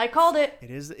transplant. I called it.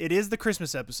 It is the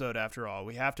Christmas episode, after all.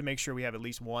 We have to make sure we have at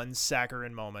least one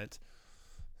saccharine moment.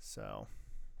 So,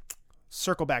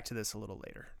 circle back to this a little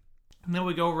later. And then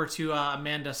we go over to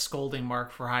Amanda scolding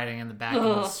Mark for hiding in the back of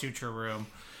the suture room.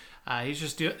 He's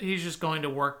just going to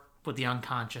work with the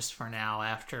unconscious for now.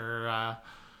 After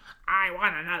I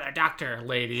want another doctor,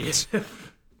 ladies.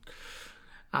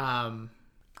 I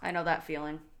know that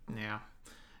feeling. Yeah,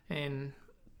 and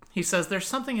he says there's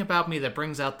something about me that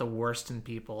brings out the worst in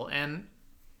people, and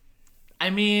I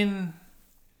mean,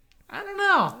 I don't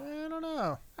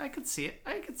know. I could see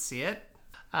it.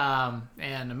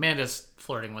 And Amanda's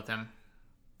flirting with him.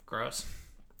 Gross.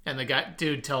 And the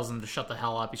dude tells him to shut the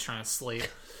hell up. He's trying to sleep.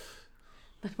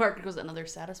 Then Mark goes, another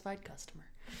satisfied customer.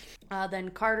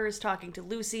 Then Carter is talking to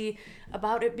Lucy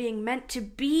about it being meant to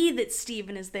be that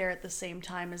Steven is there at the same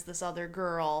time as this other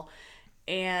girl.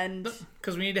 And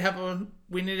because we need to have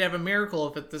a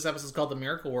miracle if this episode's called The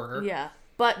Miracle Worker. Yeah.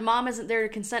 But Mom isn't there to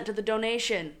consent to the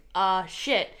donation.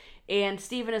 Shit. And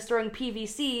Steven is throwing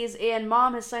PVCs, and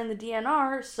Mom has signed the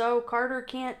DNR, so Carter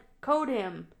can't code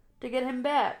him to get him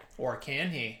back. Or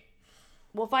can he?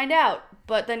 We'll find out.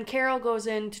 But then Carol goes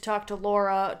in to talk to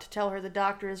Laura to tell her the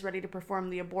doctor is ready to perform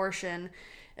the abortion.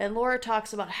 And Laura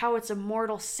talks about how it's a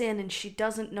mortal sin and she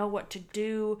doesn't know what to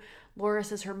do. Laura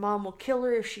says her mom will kill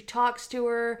her if she talks to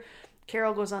her.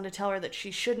 Carol goes on to tell her that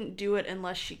she shouldn't do it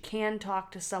unless she can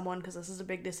talk to someone because this is a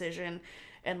big decision.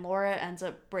 And Laura ends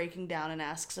up breaking down and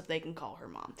asks if they can call her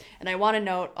mom. And I want to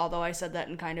note, although I said that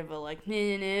in kind of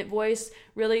a voice,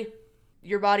 really,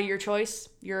 your body, your choice.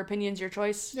 Your opinion's your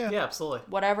choice. Yeah, absolutely.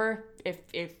 Whatever.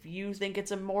 If you think it's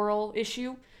a moral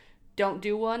issue, don't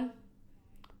do one.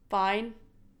 Fine.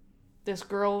 This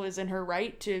girl is in her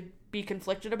right to be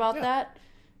conflicted about that.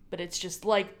 But it's just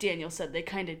like Daniel said, they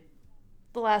kind of,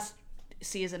 the last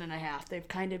season and a half, they've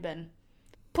kind of been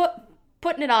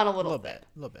putting it on a little bit.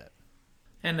 A little bit.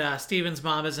 And Steven's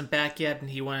mom isn't back yet, and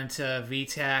he went into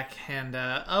VTAC, and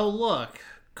oh look,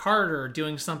 Carter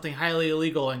doing something highly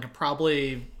illegal and could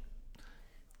probably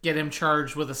get him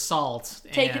charged with assault.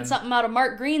 Taking something out of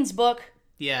Mark Green's book.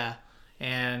 Yeah,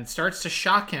 and starts to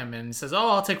shock him and says, oh,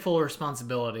 I'll take full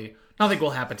responsibility. Nothing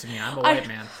will happen to me. I'm a white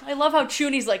man. I love how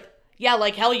Chooney's like, yeah,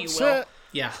 like hell you will.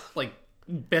 Yeah, like,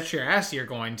 bet your ass you're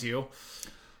going to.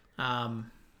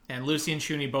 And Lucy and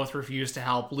Chooney both refuse to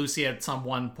help. Lucy at some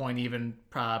one point even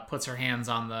puts her hands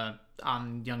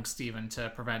on young Steven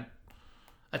to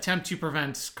attempt to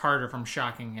prevent Carter from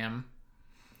shocking him.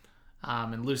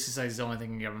 And Lucy says he's only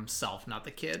thinking of himself, not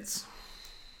the kids.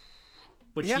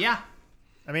 Which, yeah.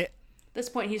 I mean, at this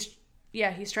point, he's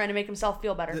trying to make himself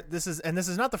feel better. This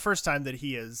is not the first time that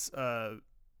he has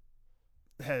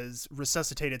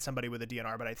resuscitated somebody with a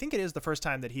DNR, but I think it is the first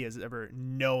time that he has ever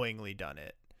knowingly done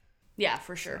it. Yeah,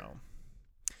 for sure.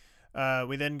 So,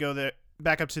 we then go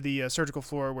back up to the surgical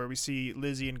floor where we see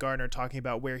Lizzie and Gardner talking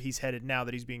about where he's headed now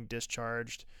that he's being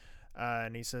discharged.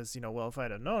 And he says, well, if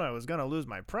I'd have known I was going to lose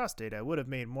my prostate, I would have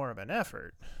made more of an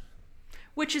effort.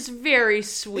 Which is very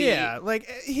sweet. Yeah,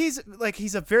 he's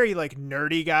a very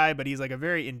nerdy guy, but he's a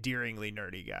very endearingly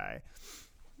nerdy guy.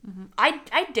 Mm-hmm.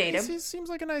 I'd date him. He seems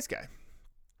like a nice guy.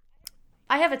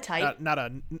 I have a type. Not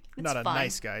a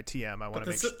nice guy. TM. I want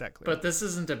to make that clear. But this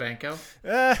isn't DeBanco.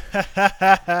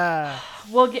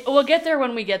 We'll get there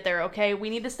when we get there. Okay, we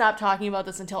need to stop talking about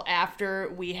this until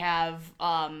after we have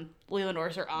Leland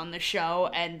Orser on the show,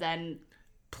 and then.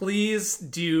 Please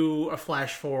do a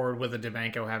flash forward with a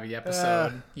DeBanco heavy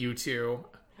episode. You two.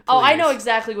 Please. Oh, I know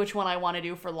exactly which one I want to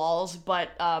do for lols,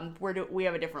 but we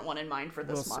have a different one in mind for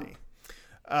this month. See.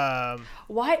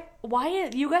 Why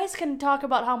you guys can talk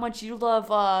about how much you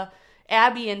love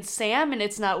Abby and Sam and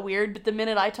it's not weird, but the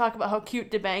minute I talk about how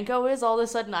cute DeBanco is, all of a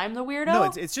sudden I'm the weirdo? No,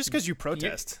 it's just because you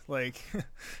protest.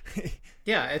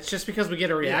 Yeah, it's just because we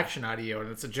get a reaction out of you and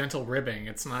it's a gentle ribbing.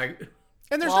 It's not.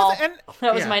 And there's nothing. And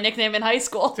that was my nickname in high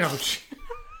school.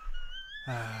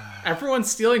 Everyone's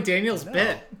stealing Daniel's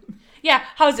bit. Yeah,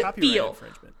 how does it Copyright feel?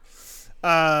 Infringement.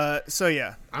 So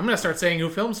yeah, I'm gonna start saying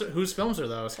whose films are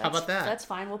those. How about that? That's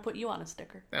fine. We'll put you on a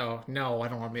sticker. Oh no, I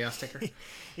don't want to be on a sticker.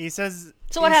 He says.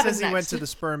 So what happens he next? went to the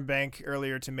sperm bank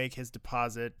earlier to make his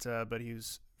deposit, but he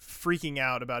was freaking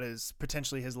out about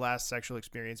potentially his last sexual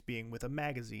experience being with a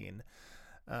magazine.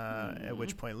 At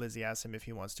which point Lizzie asks him if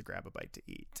he wants to grab a bite to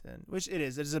eat, and which it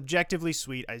is objectively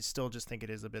sweet. I still just think it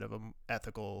is a bit of an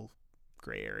ethical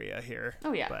gray area here.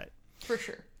 Oh yeah, but for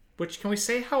sure. Which, can we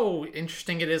say how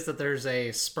interesting it is that there's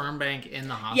a sperm bank in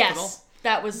the hospital? Yes,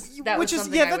 that was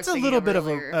something that's a little bit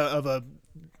earlier. of a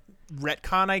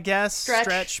retcon, I guess,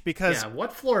 stretch because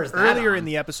what floor is that earlier on? in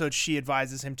the episode she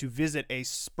advises him to visit a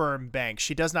sperm bank.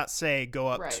 She does not say go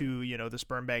up to the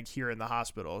sperm bank here in the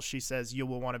hospital. She says you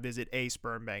will want to visit a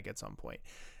sperm bank at some point.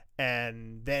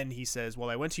 And then he says, well,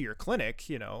 I went to your clinic,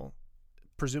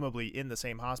 presumably in the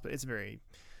same hospital. It's very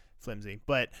flimsy,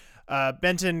 but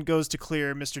Benton goes to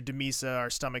clear Mr. Demisa, our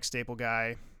stomach staple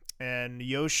guy, and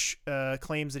Yosh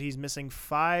claims that he's missing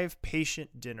 5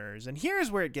 patient dinners. And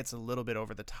here's where it gets a little bit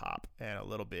over the top and a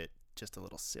little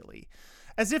silly.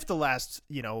 As if the last,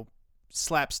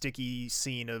 slapsticky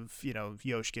scene of,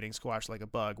 Yosh getting squashed like a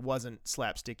bug wasn't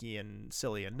slapsticky and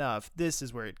silly enough. This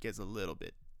is where it gets a little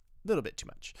bit too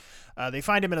much. They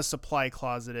find him in a supply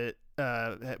closet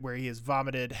where he has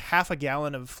vomited half a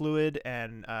gallon of fluid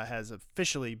and has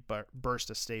officially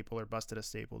busted a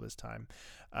staple this time.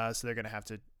 So they're going to have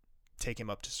to take him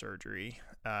up to surgery.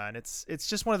 And it's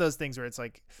just one of those things where it's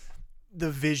like the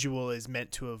visual is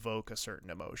meant to evoke a certain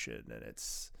emotion, and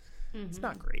it's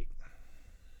not great.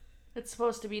 It's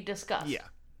supposed to be disgust. Yeah.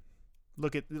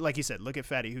 Like you said, look at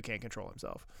Fatty who can't control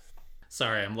himself.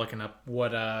 Sorry, I'm looking up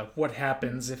what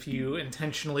happens if you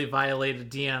intentionally violate a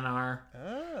DNR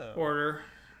order.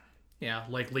 Yeah,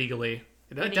 legally.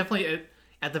 Definitely,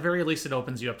 at the very least, it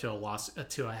opens you up to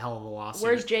a hell of a lawsuit.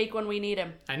 Where's Jake when we need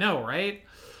him? I know, right?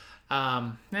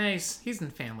 He's in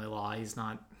family law. He's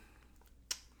not.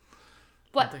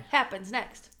 What happens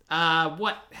next?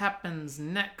 What happens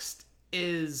next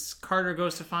is Carter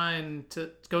goes to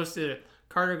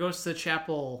the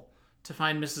chapel to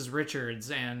find Mrs. Richards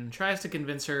and tries to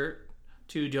convince her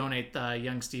to donate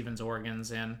young Steven's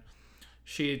organs, and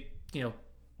she,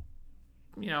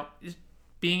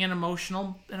 being an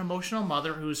emotional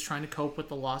mother who's trying to cope with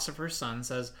the loss of her son,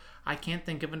 says, "I can't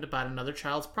think about another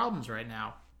child's problems right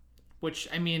now," which,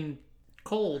 I mean,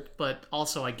 cold, but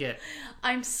also I get.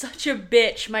 I'm such a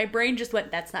bitch. My brain just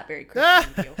went, "That's not very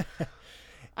Christian of you."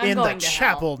 In the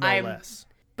chapel, no less.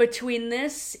 Between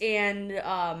this and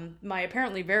my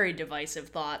apparently very divisive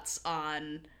thoughts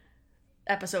on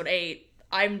episode 8,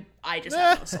 I just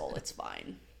have no soul. It's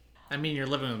fine. I mean, you're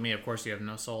living with me. Of course you have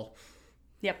no soul.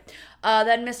 Yep.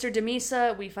 Then Mr.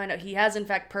 Demisa, we find out he has in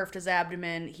fact perfed his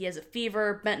abdomen. He has a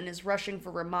fever. Benton is rushing for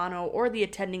Romano or the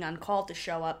attending on call to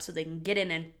show up so they can get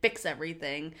in and fix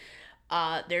everything.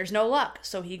 There's no luck,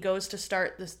 so he goes to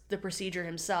start the procedure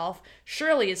himself.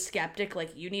 Shirley is skeptic,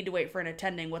 like, you need to wait for an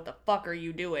attending, what the fuck are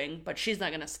you doing? But she's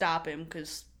not gonna stop him,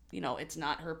 because, it's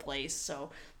not her place,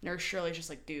 so Nurse Shirley's just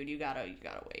like, dude, you gotta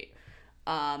wait.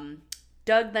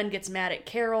 Doug then gets mad at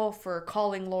Carol for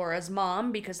calling Laura's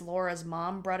mom, because Laura's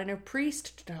mom brought in a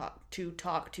priest to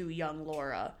talk to young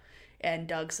Laura. And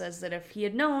Doug says that if he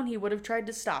had known, he would have tried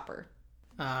to stop her.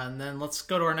 And then let's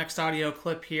go to our next audio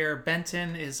clip here.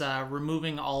 Benton is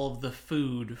removing all of the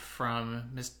food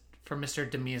from Mr.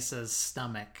 Demisa's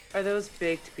stomach. Are those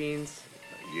baked beans?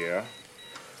 Yeah.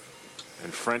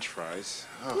 And French fries.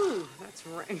 Oh. Ooh, that's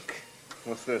rank.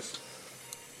 What's this?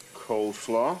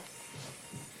 Coleslaw?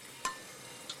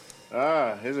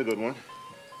 Ah, here's a good one.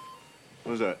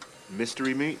 What is that?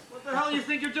 Mystery meat? What the hell do you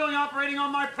think you're doing operating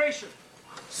on my patient?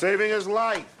 Saving his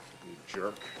life, you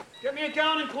jerk. Get me a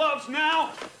gown and gloves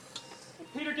now.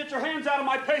 Peter, get your hands out of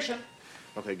my patient.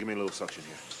 Okay, give me a little suction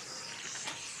here.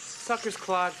 Sucker's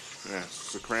clog. Yeah,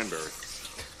 it's a cranberry.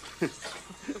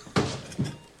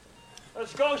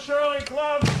 Let's go, Shirley.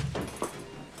 Gloves.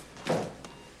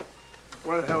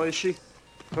 Where the hell is she?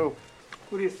 Who?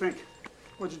 What do you think?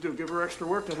 What'd you do, give her extra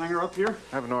work to hang her up here?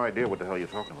 I have no idea what the hell you're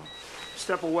talking about.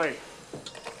 Step away.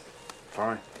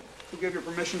 Fine. Who gave you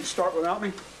permission to start without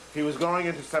me? He was going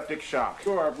into septic shock.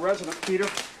 You're our resident, Peter.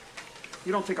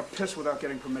 You don't take a piss without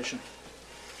getting permission.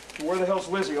 And where the hell's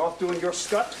Lizzie? Off doing your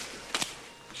scut?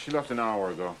 She left an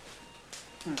hour ago.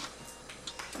 What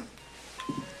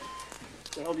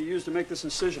the hell do you use to make this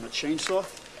incision? A chainsaw?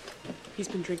 He's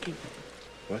been drinking.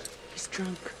 What? He's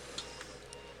drunk.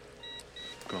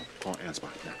 Go, call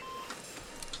Ansbach now.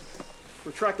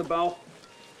 Retract the bowel.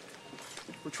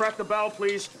 Retract the bowel,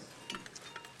 please.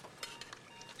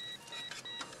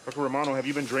 Dr. Romano, have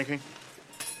you been drinking?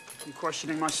 You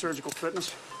questioning my surgical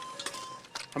fitness?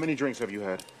 How many drinks have you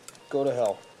had? Go to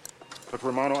hell. Dr.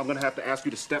 Romano, I'm going to have to ask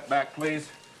you to step back, please.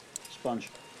 Sponge.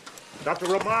 Dr.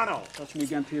 Romano! Touch me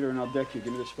again, Peter, and I'll deck you.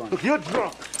 Give me the sponge. Look, you're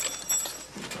drunk!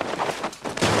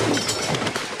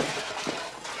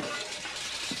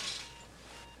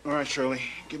 All right, Shirley,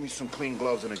 give me some clean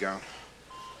gloves and a gown.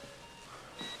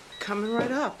 Coming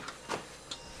right up.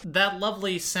 That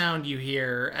lovely sound you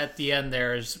hear at the end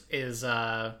there is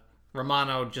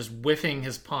Romano just whiffing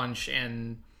his punch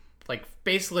and like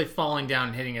basically falling down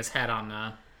and hitting his head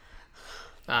on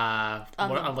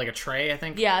like a tray, I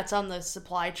think. Yeah, it's on the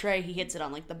supply tray. He hits it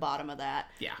on like the bottom of that.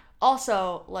 Yeah.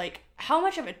 Also, like, how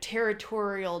much of a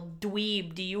territorial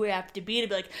dweeb do you have to be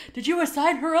like, did you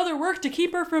assign her other work to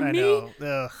keep her from I me? know.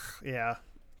 Ugh, yeah.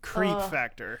 Creep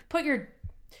factor. Put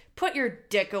your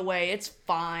dick away. It's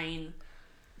fine.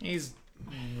 He's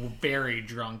very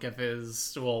drunk.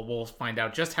 We'll find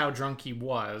out just how drunk he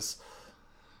was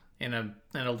in a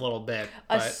little bit.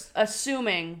 But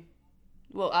Assuming,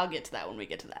 well, I'll get to that when we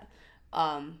get to that.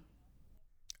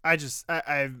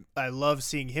 I love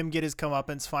seeing him get his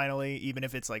comeuppance finally, even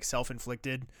if it's like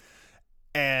self-inflicted.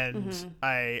 And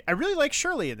I really like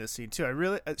Shirley in this scene too.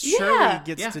 Shirley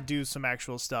gets to do some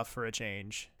actual stuff for a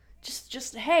change.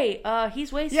 Just hey,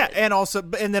 he's wasted. Yeah, and also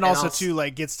too,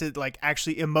 like, gets to like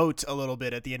actually emote a little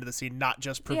bit at the end of the scene, not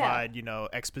just provide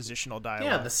expositional dialogue.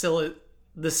 Yeah,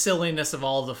 the silliness of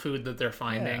all the food that they're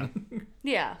finding.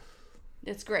 Yeah,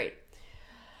 it's great.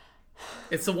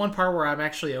 It's the one part where I'm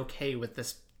actually okay with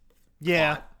this.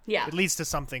 Yeah, plot. Yeah, it leads to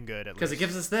something good because it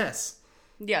gives us this.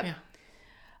 Yep. Yeah.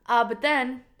 But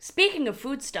then, speaking of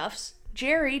foodstuffs,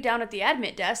 Jerry, down at the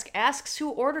admit desk, asks who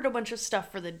ordered a bunch of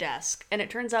stuff for the desk. And it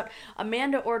turns out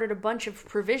Amanda ordered a bunch of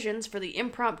provisions for the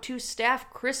impromptu staff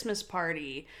Christmas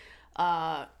party.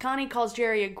 Connie calls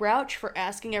Jerry a grouch for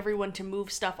asking everyone to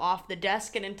move stuff off the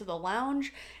desk and into the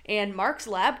lounge. And Mark's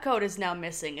lab coat is now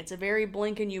missing. It's a very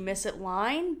blink and you miss it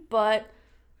line, but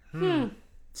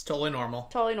it's totally normal.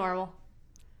 Totally normal.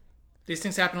 These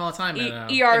things happen all the time.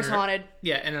 ER's haunted.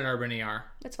 Yeah, in an urban ER.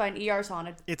 That's fine. ER's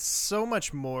haunted. It's so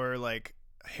much more like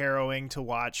harrowing to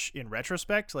watch in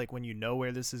retrospect, like when you know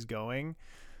where this is going.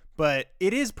 But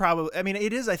it is probably, I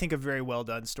think, a very well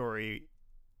done story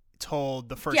told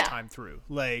the first time through.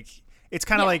 Like, it's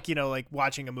kind of like, like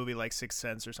watching a movie like Sixth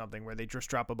Sense or something where they just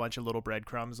drop a bunch of little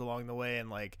breadcrumbs along the way. And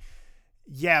like,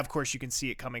 yeah, of course you can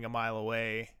see it coming a mile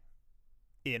away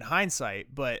in hindsight,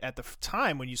 but at the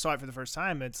time when you saw it for the first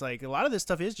time, it's like a lot of this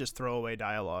stuff is just throwaway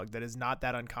dialogue that is not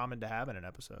that uncommon to have in an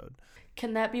episode.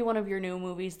 Can that be one of your new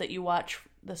movies that you watch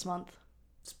this month?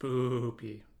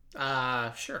 Spooky.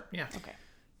 Sure, yeah. Okay.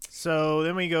 So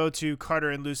then we go to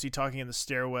Carter and Lucy talking in the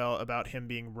stairwell about him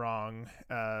being wrong.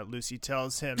 Lucy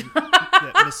tells him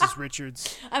that Mrs.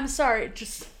 Richards... I'm sorry,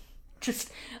 just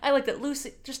I like that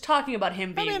Lucy just talking about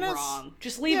him being wrong.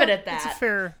 Just leave it at that.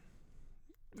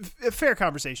 It's a fair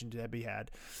conversation to be had.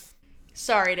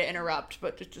 Sorry to interrupt,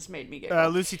 but it just made me giggle.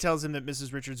 Lucy tells him that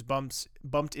Mrs. Richards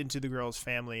bumped into the girl's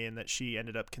family and that she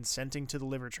ended up consenting to the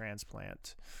liver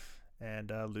transplant.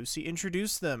 And Lucy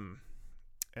introduced them.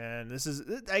 And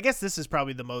I guess this is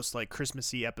probably the most like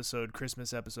Christmas episode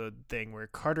thing where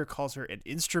Carter calls her an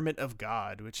instrument of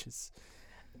God, which is...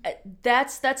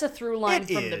 That's a through line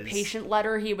from the patient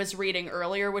letter he was reading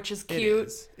earlier, which is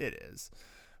cute. It is.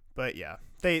 But yeah,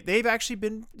 they've actually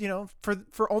been,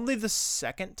 for only the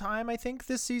second time, I think,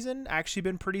 this season, actually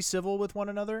been pretty civil with one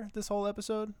another this whole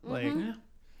episode. Mm-hmm.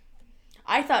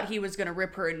 I thought he was going to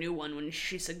rip her a new one when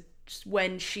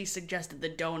she suggested the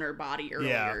donor body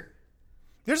earlier.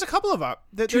 There's a couple of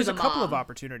there's the a couple of mom.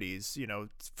 opportunities, you know,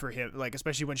 for him, like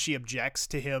especially when she objects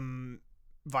to him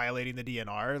violating the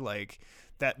DNR, like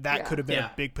that Yeah. could have been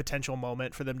Yeah. a big potential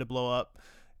moment for them to blow up,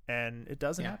 and it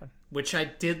doesn't happen. Which I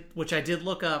did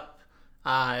look up.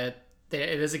 It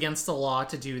is against the law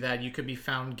to do that. You could be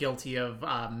found guilty of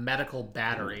medical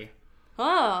battery.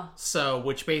 Huh. So,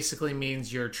 which basically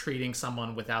means you're treating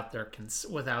someone without their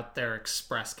without their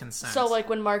express consent. So, like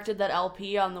when Mark did that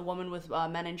LP on the woman with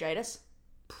meningitis?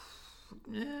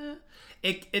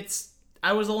 it's.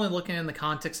 I was only looking in the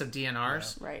context of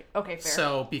DNRs. Right. Okay, fair.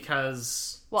 So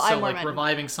because Well, I more like meant-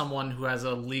 reviving someone who has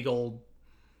a legal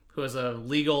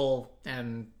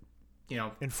and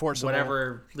Enforceable.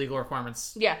 whatever legal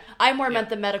requirements. yeah, I more meant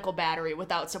the medical battery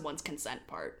without someone's consent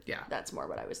part. Yeah. That's more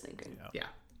what I was thinking. Yeah.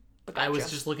 But I was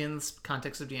gotcha. just looking in the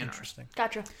context of DNR. Interesting.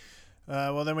 Gotcha.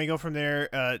 Well, then we go from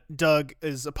there. Doug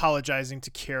is apologizing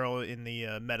to Carol in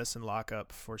the medicine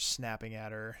lockup for snapping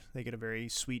at her. They get a very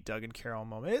sweet Doug and Carol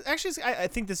moment. I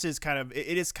think this is kind of,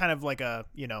 it is kind of like a,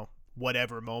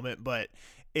 whatever moment, but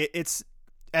it's,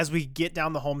 as we get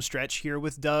down the home stretch here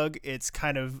with Doug, it's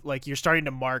kind of like you're starting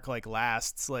to mark like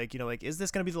lasts, like, like, is this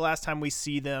going to be the last time we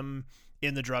see them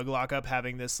in the drug lockup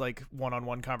having this like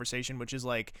one-on-one conversation, which is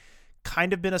like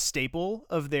kind of been a staple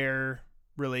of their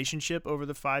relationship over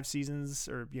the 5 seasons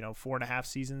or 4.5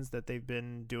 seasons that they've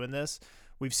been doing this.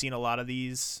 We've seen a lot of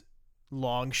these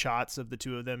long shots of the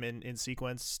two of them in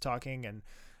sequence talking, and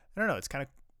I don't know,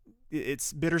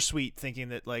 it's bittersweet thinking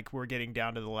that like we're getting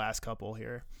down to the last couple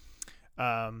here.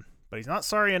 But he's not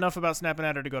sorry enough about snapping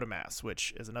at her to go to mass,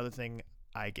 which is another thing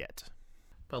I get.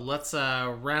 But let's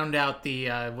round out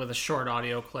the with a short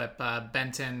audio clip.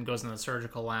 Benton goes in the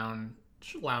surgical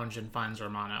lounge and finds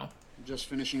Romano. Just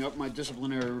finishing up my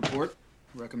disciplinary report,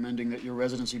 recommending that your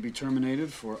residency be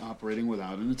terminated for operating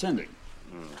without an attending.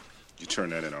 You turn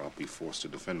that in, I'll be forced to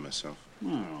defend myself.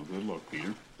 Oh, good luck,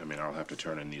 Peter. I mean, I'll have to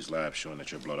turn in these labs showing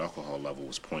that your blood alcohol level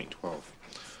was .12.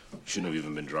 You shouldn't have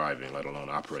even been driving, let alone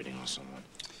operating on someone.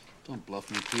 Don't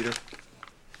bluff me, Peter.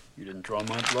 You didn't draw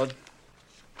my blood?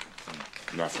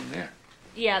 Not from there.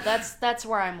 Yeah, that's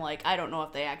where I'm like, I don't know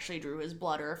if they actually drew his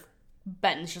blood or if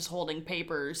Benton's just holding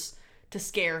papers to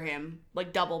scare him,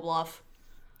 like double bluff.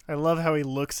 I love how he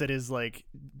looks at his like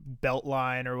belt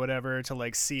line or whatever to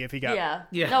like see if he got.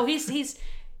 Yeah. No, he's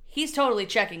totally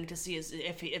checking to see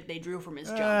if they drew from his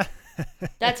junk.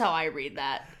 That's how I read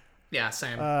that. Yeah,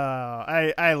 same.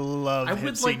 I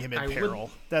love seeing him in I peril.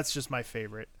 That's just my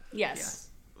favorite. Yes.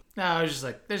 No, I was just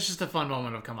like, there's just a fun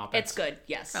moment of come up. It's good.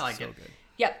 Yes. I like it. Good.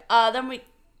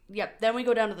 Yep. Then we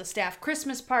go down to the staff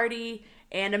Christmas party,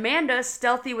 and Amanda,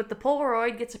 stealthy with the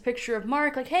Polaroid, gets a picture of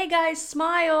Mark, like, "Hey guys,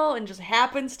 smile," and just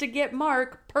happens to get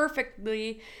Mark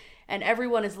perfectly. And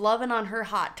everyone is loving on her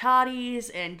hot toddies,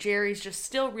 and Jerry's just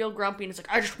still real grumpy, and it's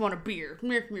like, "I just want a beer."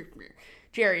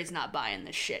 Jerry's not buying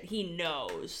this shit. He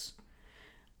knows.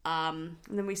 And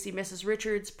then we see Mrs.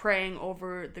 Richards praying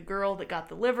over the girl that got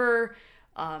the liver.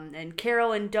 And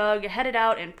Carol and Doug headed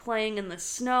out and playing in the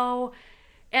snow.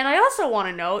 And I also want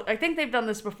to note, I think they've done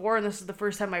this before, and this is the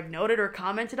first time I've noted or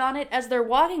commented on it, as they're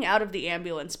walking out of the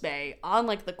ambulance bay on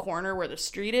like the corner where the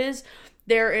street is,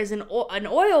 there is an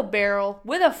oil barrel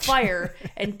with a fire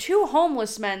and 2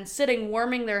 homeless men sitting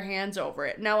warming their hands over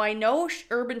it. Now I know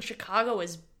urban Chicago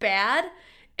is bad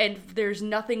and there's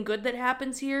nothing good that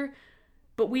happens here,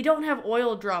 but we don't have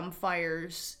oil drum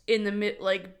fires in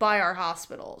the by our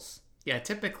hospitals. Yeah,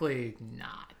 typically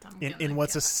not. In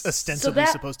what's ostensibly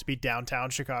supposed to be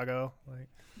downtown Chicago. Like.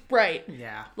 Right.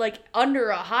 Yeah. Like under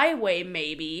a highway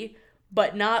maybe,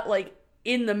 but not like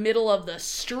in the middle of the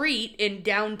street in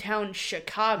downtown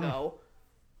Chicago.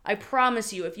 I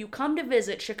promise you, if you come to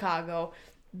visit Chicago,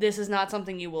 this is not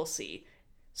something you will see.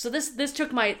 So this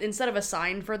took instead of a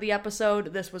sign for the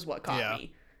episode, this was what caught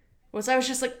me. Was I was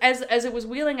just like, as it was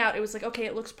wheeling out, it was like, okay,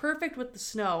 it looks perfect with the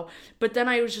snow. But then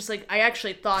I was just like, I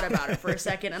actually thought about it for a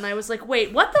second, and I was like,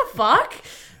 wait, what the fuck?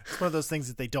 It's one of those things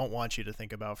that they don't want you to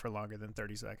think about for longer than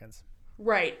 30 seconds.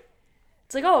 Right.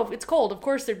 It's like, oh, it's cold. Of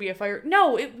course there'd be a fire.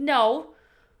 No.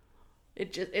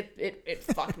 It just it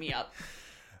fucked me up.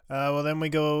 Well, then we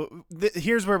go.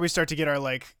 Here's where we start to get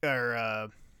our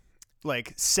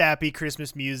sappy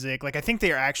Christmas music. Like I think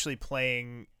they are actually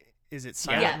playing. Is it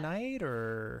Silent Night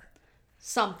or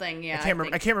something? Yeah, I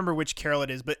can't remember which carol it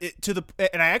is, but to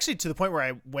the point where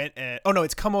I went and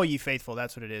it's "Come All Ye Faithful."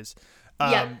 That's what it is.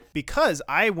 Because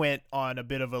I went on a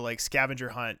bit of a scavenger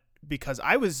hunt because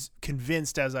I was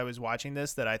convinced as I was watching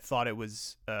this that I thought it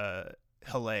was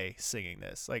Halle singing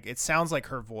this. Like it sounds like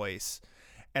her voice.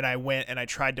 And I went and I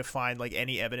tried to find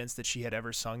any evidence that she had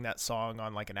ever sung that song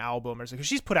on an album or something. Because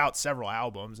she's put out several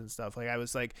albums and stuff. I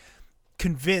was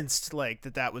convinced like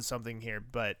that was something here,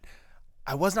 but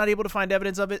I was not able to find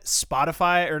evidence of it.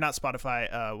 Spotify, or not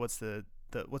Spotify, what's the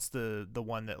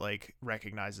one that like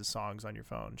recognizes songs on your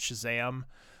phone? Shazam.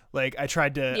 Like I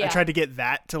tried to get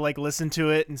that to like listen to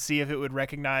it and see if it would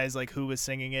recognize like who was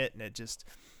singing it, and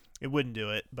it wouldn't do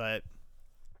it. But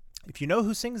if you know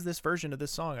who sings this version of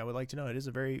this song, I would like to know. It is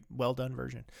a very well done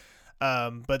version.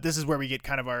 But this is where we get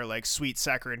kind of our like sweet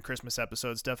saccharine Christmas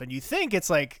episode stuff, and you think it's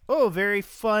like, oh, very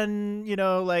fun,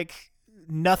 like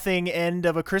nothing end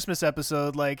of a Christmas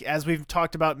episode. Like as we've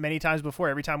talked about many times before,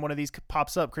 every time one of these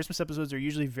pops up, Christmas episodes are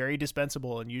usually very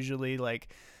dispensable and usually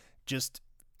like just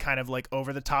kind of like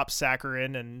over the top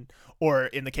saccharine, or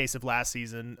in the case of last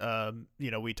season,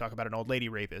 we talk about an old lady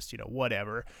rapist,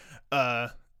 whatever.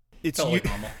 It's totally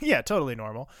normal. Yeah, totally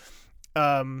normal.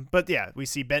 But yeah, we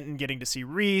see Benton getting to see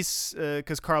Reese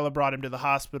because Carla brought him to the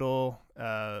hospital.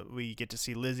 We get to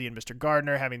see Lizzie and Mr.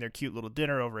 Gardner having their cute little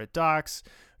dinner over at Doc's.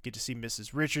 Get to see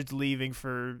Mrs. Richards leaving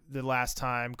for the last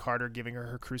time, Carter giving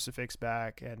her crucifix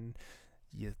back, and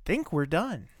you think we're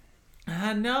done.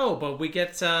 No, but we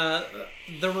get the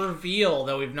reveal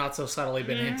that we've not so subtly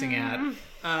been hinting at.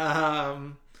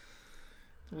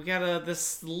 We got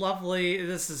this lovely.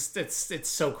 It's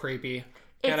so creepy.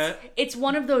 It's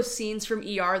one of those scenes from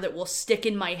ER that will stick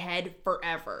in my head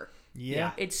forever.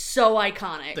 Yeah. It's so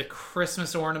iconic. The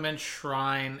Christmas ornament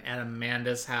shrine at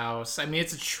Amanda's house. I mean,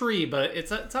 it's a tree, but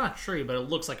it's not a tree, but it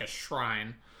looks like a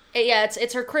shrine. Yeah,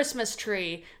 it's her Christmas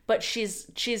tree, but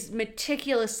she's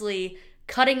meticulously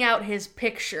cutting out his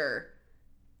picture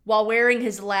while wearing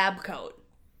his lab coat.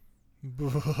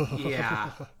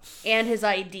 Yeah. And his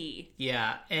ID.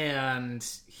 Yeah, and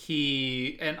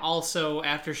also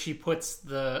after she puts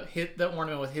the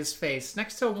ornament with his face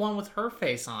next to one with her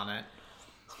face on it,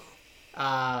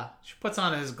 she puts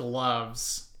on his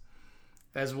gloves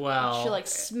as well. She like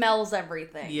smells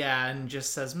everything. Yeah, and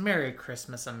just says "Merry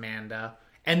Christmas, Amanda."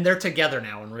 And they're together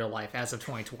now in real life as of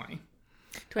 2020.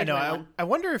 I know. I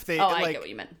wonder if they. Oh, I get what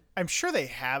you meant. I'm sure they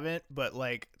haven't, but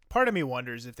like, part of me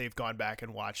wonders if they've gone back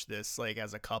and watched this like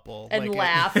as a couple and like,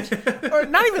 laughed, or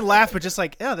not even laughed, but just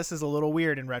like, yeah, this is a little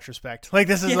weird in retrospect. Like,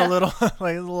 this is a little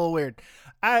like a little weird.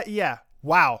 Yeah.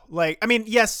 Wow. Like, I mean,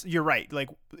 yes, you're right. Like,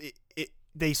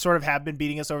 they sort of have been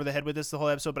beating us over the head with this the whole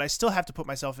episode, but I still have to put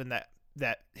myself in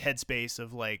that headspace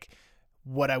of like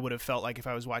what I would have felt like if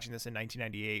I was watching this in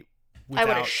 1998. I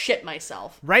would have shit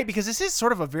myself. Right, because this is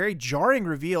sort of a very jarring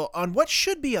reveal on what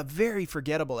should be a very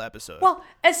forgettable episode. Well,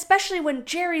 especially when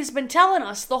Jerry's been telling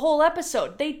us the whole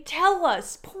episode. They tell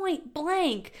us point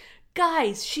blank,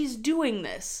 guys, she's doing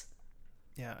this.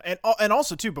 Yeah, and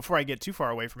also, too, before I get too far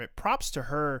away from it, props to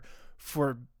her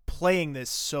for playing this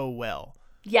so well.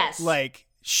 Yes. Like,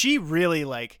 she really,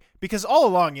 like, because all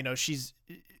along,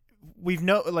 we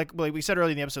said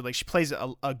earlier in the episode, like she plays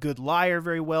a good liar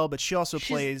very well, but she also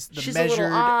plays the she's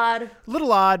measured, a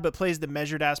little odd, but plays the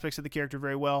measured aspects of the character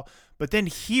very well. But then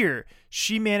here,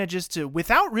 she manages to,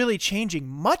 without really changing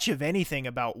much of anything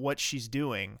about what she's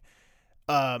doing,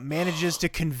 manages to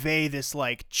convey this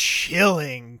like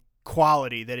chilling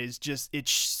quality that is just, it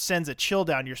sends a chill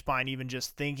down your spine even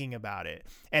just thinking about it.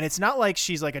 And it's not like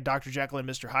she's like a Dr. Jekyll and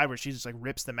Mr. Hyde where she just like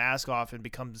rips the mask off and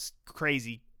becomes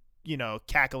crazy,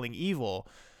 cackling evil.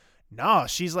 No,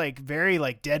 she's like very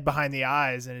like dead behind the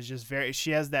eyes, and is just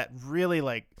she has that really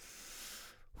like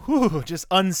just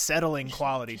unsettling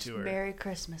quality to her. Merry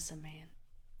Christmas, Amanda.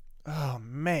 Oh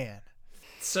man.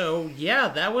 So yeah,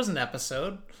 that was an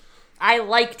episode. I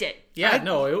liked it. Yeah,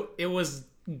 it was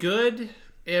good.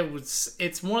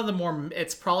 It's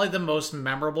probably the most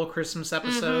memorable Christmas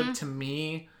episode to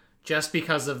me, just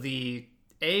because of the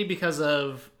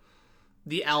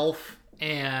elf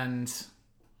and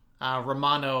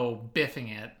Romano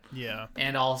biffing it. Yeah.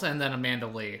 And then Amanda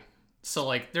Lee. So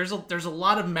like there's a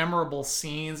lot of memorable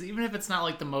scenes, even if it's not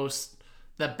like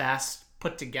the best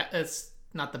put together. It's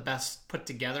not the best put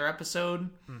together episode.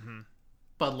 Mm-hmm.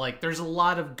 But like there's a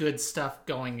lot of good stuff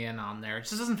going in on there. It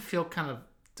just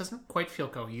doesn't quite feel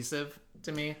cohesive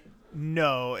to me.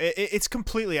 No, it's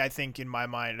completely, I think, in my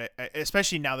mind,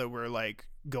 especially now that we're like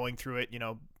going through it,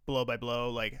 blow by blow.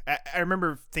 Like I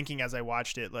remember thinking as I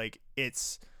watched it, like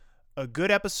it's a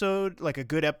good episode, like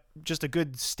just a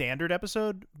good standard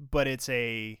episode, but it's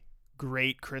a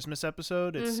great Christmas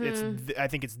episode. I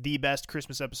think it's the best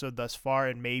Christmas episode thus far,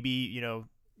 and maybe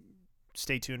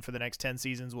stay tuned for the next 10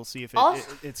 seasons. We'll see if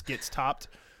it gets topped.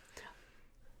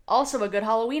 Also a good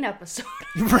Halloween episode.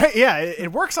 Right? Yeah,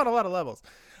 it works on a lot of levels.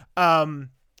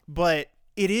 But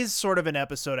it is sort of an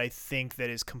episode, I think, that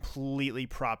is completely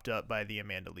propped up by the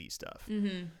Amanda Lee stuff.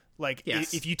 Mm-hmm. Like,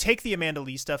 yes. If you take the Amanda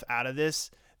Lee stuff out of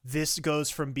this, this goes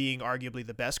from being arguably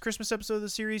the best Christmas episode of the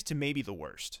series to maybe the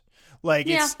worst. Like,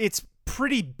 Yeah. it's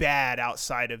pretty bad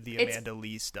outside of the Amanda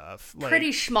Lee stuff. Like,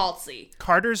 Pretty schmaltzy.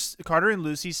 Carter and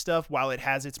Lucy's stuff, while it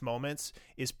has its moments,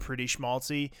 is pretty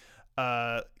schmaltzy.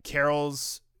 Carol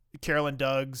and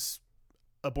Doug's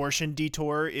abortion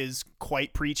detour is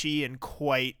quite preachy and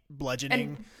quite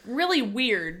bludgeoning. And really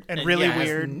weird. And really yeah,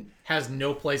 weird. Has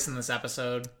no place in this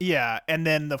episode. Yeah, and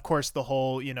then, of course, the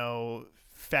whole,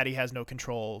 Fatty has no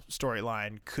control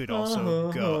storyline could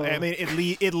also go. I mean,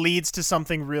 it leads to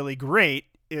something really great,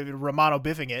 Romano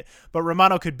biffing it, but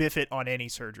Romano could biff it on any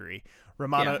surgery.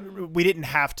 We didn't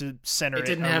have to center it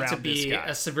didn't around have to this be guy.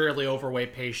 a severely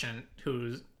overweight patient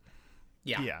who's...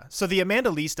 Yeah. So the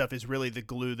Amanda Lee stuff is really the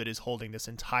glue that is holding this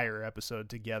entire episode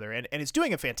together. And it's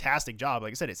doing a fantastic job.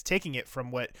 Like I said, it's taking it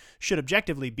from what should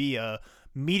objectively be a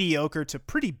mediocre to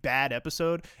pretty bad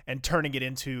episode and turning it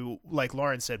into, like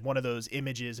Lauren said, one of those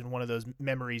images and one of those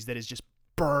memories that is just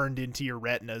burned into your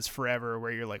retinas forever,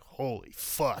 where you're like, holy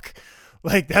fuck.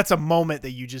 Like, that's a moment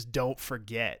that you just don't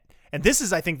forget. And this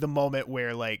is, I think, the moment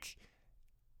where, like,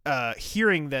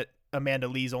 hearing that Amanda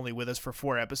Lee's only with us for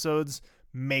 4 episodes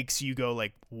makes you go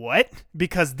like, what?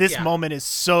 Because this moment is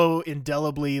so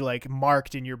indelibly like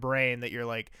marked in your brain that you're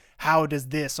like, how does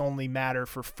this only matter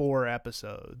for 4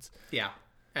 episodes? Yeah.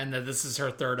 And that this is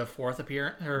her third or fourth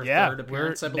appearance, I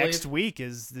believe. Next week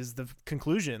is the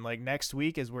conclusion. Like, next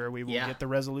week is where we will get the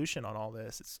resolution on all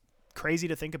this. It's crazy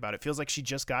to think about. It feels like she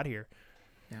just got here.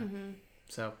 Yeah. Mm-hmm.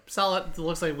 So solid. It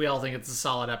looks like we all think it's a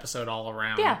solid episode all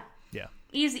around. Yeah. Yeah.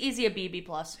 Easy a BB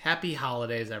plus. Happy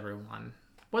holidays, everyone.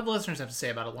 What do the listeners have to say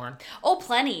about it, Lauren? Oh,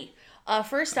 plenty.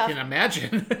 First off, I can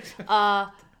imagine.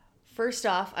 First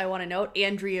off, I want to note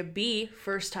Andrea B,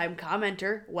 first-time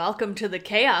commenter. Welcome to the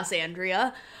chaos,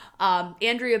 Andrea.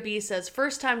 Andrea B says,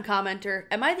 first-time commenter,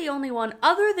 am I the only one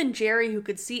other than Jerry who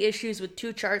could see issues with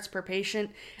 2 charts per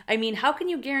patient? I mean, how can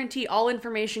you guarantee all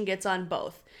information gets on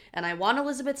both? And I want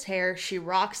Elizabeth's hair. She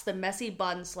rocks the messy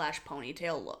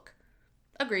bun/ponytail look.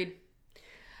 Agreed.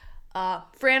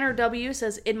 Franner W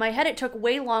says, in my head it took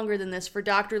way longer than this for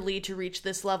Dr. Lee to reach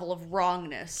this level of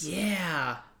wrongness.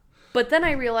 Yeah. But then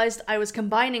I realized I was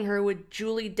combining her with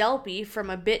Julie Delpy from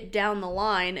a bit down the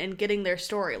line and getting their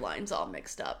storylines all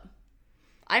mixed up.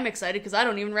 I'm excited because I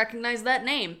don't even recognize that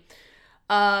name.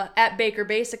 At Baker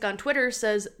Basic on Twitter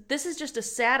says, this is just a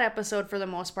sad episode for the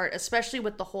most part, especially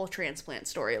with the whole transplant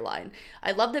storyline.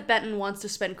 I love that Benton wants to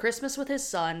spend Christmas with his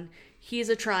son. He's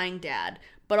a trying dad.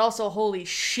 But also, holy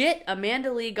shit,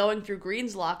 Amanda Lee going through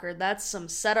Green's locker, that's some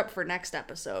setup for next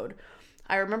episode.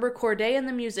 I remember Corday and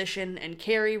the musician and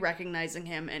Carrie recognizing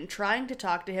him and trying to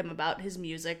talk to him about his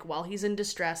music while he's in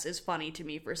distress is funny to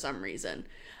me for some reason.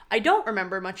 I don't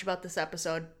remember much about this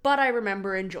episode, but I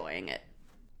remember enjoying it.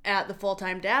 At the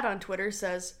Full-Time Dad on Twitter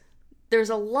says, there's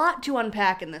a lot to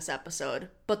unpack in this episode,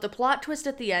 but the plot twist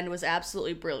at the end was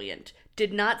absolutely brilliant.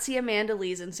 Did not see Amanda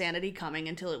Lee's insanity coming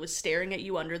until it was staring at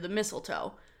you under the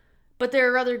mistletoe. But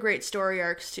there are other great story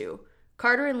arcs too.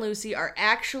 Carter and Lucy are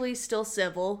actually still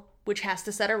civil, which has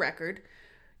to set a record.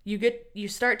 You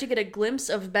start to get a glimpse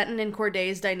of Benton and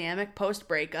Corday's dynamic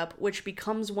post-breakup, which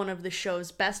becomes one of the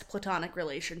show's best platonic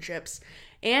relationships.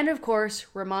 And, of course,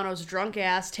 Romano's drunk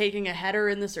ass taking a header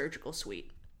in the surgical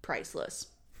suite. Priceless.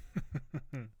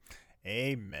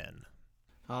 Amen.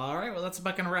 All right, well, that's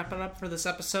about going to wrap it up for this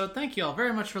episode. Thank you all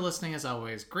very much for listening, as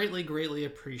always. Greatly, greatly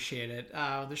appreciate it.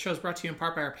 The show is brought to you in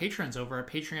part by our patrons over at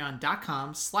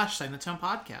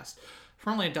patreon.com/SignaTonePodcast. For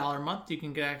only $1 a month, you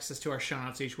can get access to our show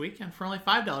notes each week, and for only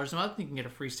 $5 a month, you can get a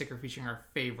free sticker featuring our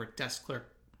favorite desk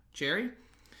clerk, Jerry.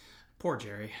 Poor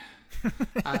Jerry.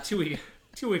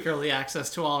 2-week early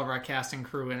access to all of our cast and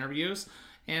crew interviews,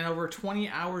 and over 20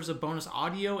 hours of bonus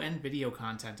audio and video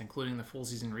content, including the full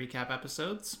season recap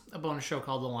episodes, a bonus show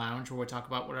called The Lounge, where we talk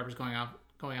about whatever's going on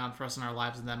for us in our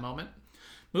lives in that moment,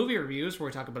 movie reviews, where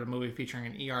we talk about a movie featuring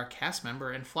an ER cast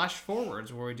member, and flash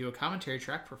forwards, where we do a commentary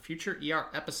track for future ER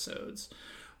episodes.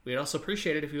 We'd also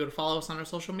appreciate it if you would follow us on our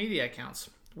social media accounts.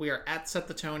 We are at Set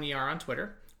the Tone ER on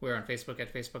Twitter. We are on Facebook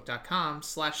at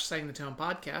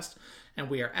facebook.com/SettingTheTonePodcast, and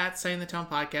we are at Setting the Tone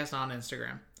Podcast on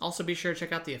Instagram. Also be sure to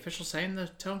check out the official Setting the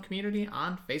Tone community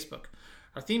on Facebook.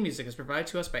 Our theme music is provided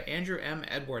to us by Andrew M.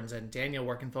 Edwards. And Daniel,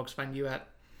 where can folks find you at?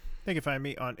 They can find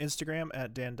me on Instagram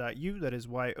at dan.u, that is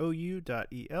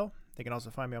YOU.EL. They can also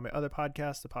find me on my other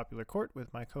podcast, The Popular Court,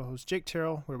 with my co-host Jake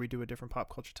Terrell, where we do a different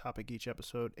pop culture topic each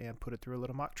episode and put it through a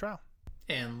little mock trial.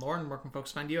 And Lauren, where can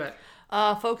folks find you at?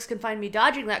 Folks can find me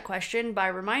dodging that question by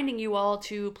reminding you all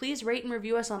to please rate and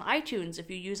review us on iTunes if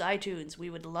you use iTunes.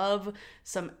 We would love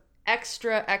some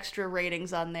extra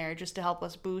ratings on there just to help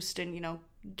us boost and,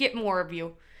 get more of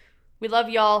you. We love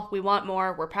y'all. We want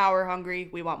more. We're power hungry.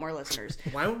 We want more listeners.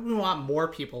 Why would we want more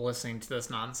people listening to this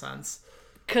nonsense?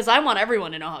 Because I want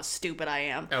everyone to know how stupid I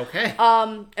am. Okay.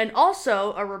 And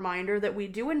also a reminder that we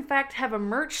do in fact have a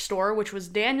merch store, which was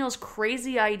Daniel's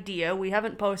crazy idea. We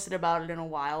haven't posted about it in a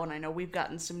while, and I know we've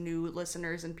gotten some new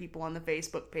listeners and people on the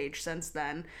Facebook page since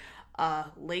then.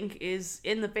 Link is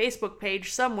in the Facebook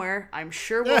page somewhere. I'm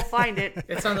sure we'll find it.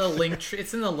 It's on the link tree.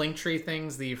 It's in the link tree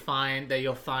things that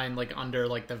you'll find like under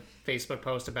like the Facebook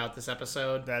post about this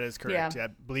episode. That is correct. Yeah. I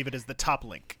believe it is the top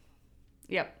link.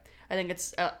 Yep. I think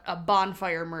it's a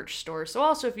Bonfire merch store. So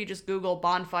also if you just Google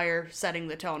Bonfire Setting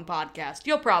the Tone podcast,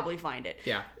 you'll probably find it.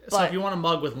 Yeah. So But- if you want a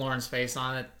mug with Lauren's face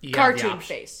on it, you have the Cartoon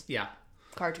option. face. Yeah.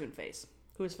 Cartoon face.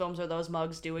 Whose films are those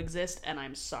mugs do exist, and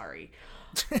I'm sorry.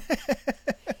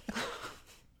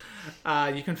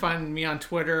 You can find me on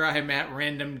Twitter. I'm at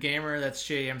Random Gamer. That's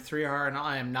JM3R, and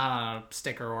I am not on a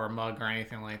sticker or a mug or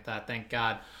anything like that. Thank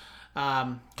God.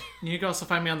 You can also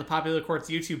find me on the Popular Court's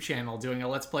YouTube channel doing a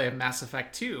Let's Play of Mass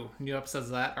Effect 2. New episodes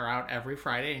of that are out every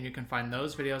Friday, and you can find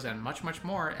those videos and much, much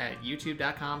more at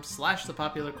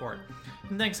youtube.com/thepopularcourt.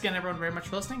 And thanks again, everyone, very much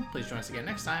for listening. Please join us again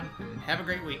next time, and have a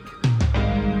great week.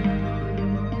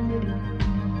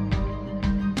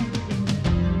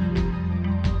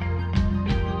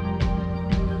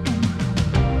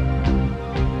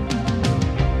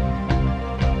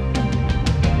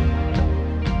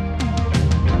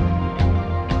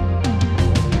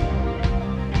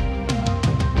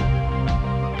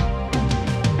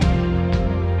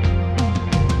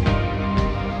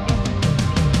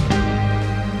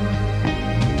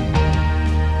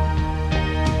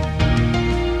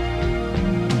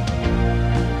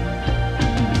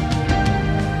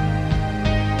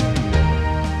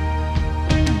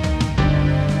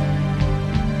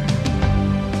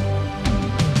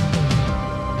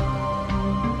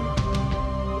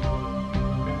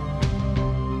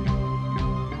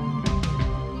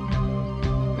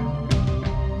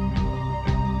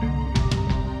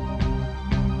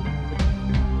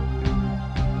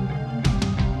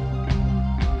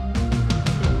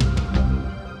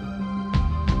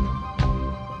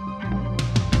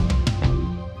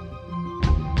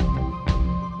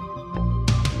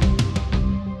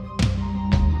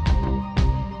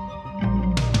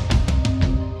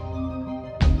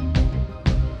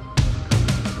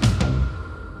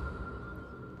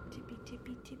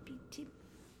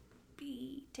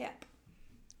 Tap.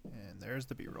 And there's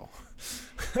the B-roll.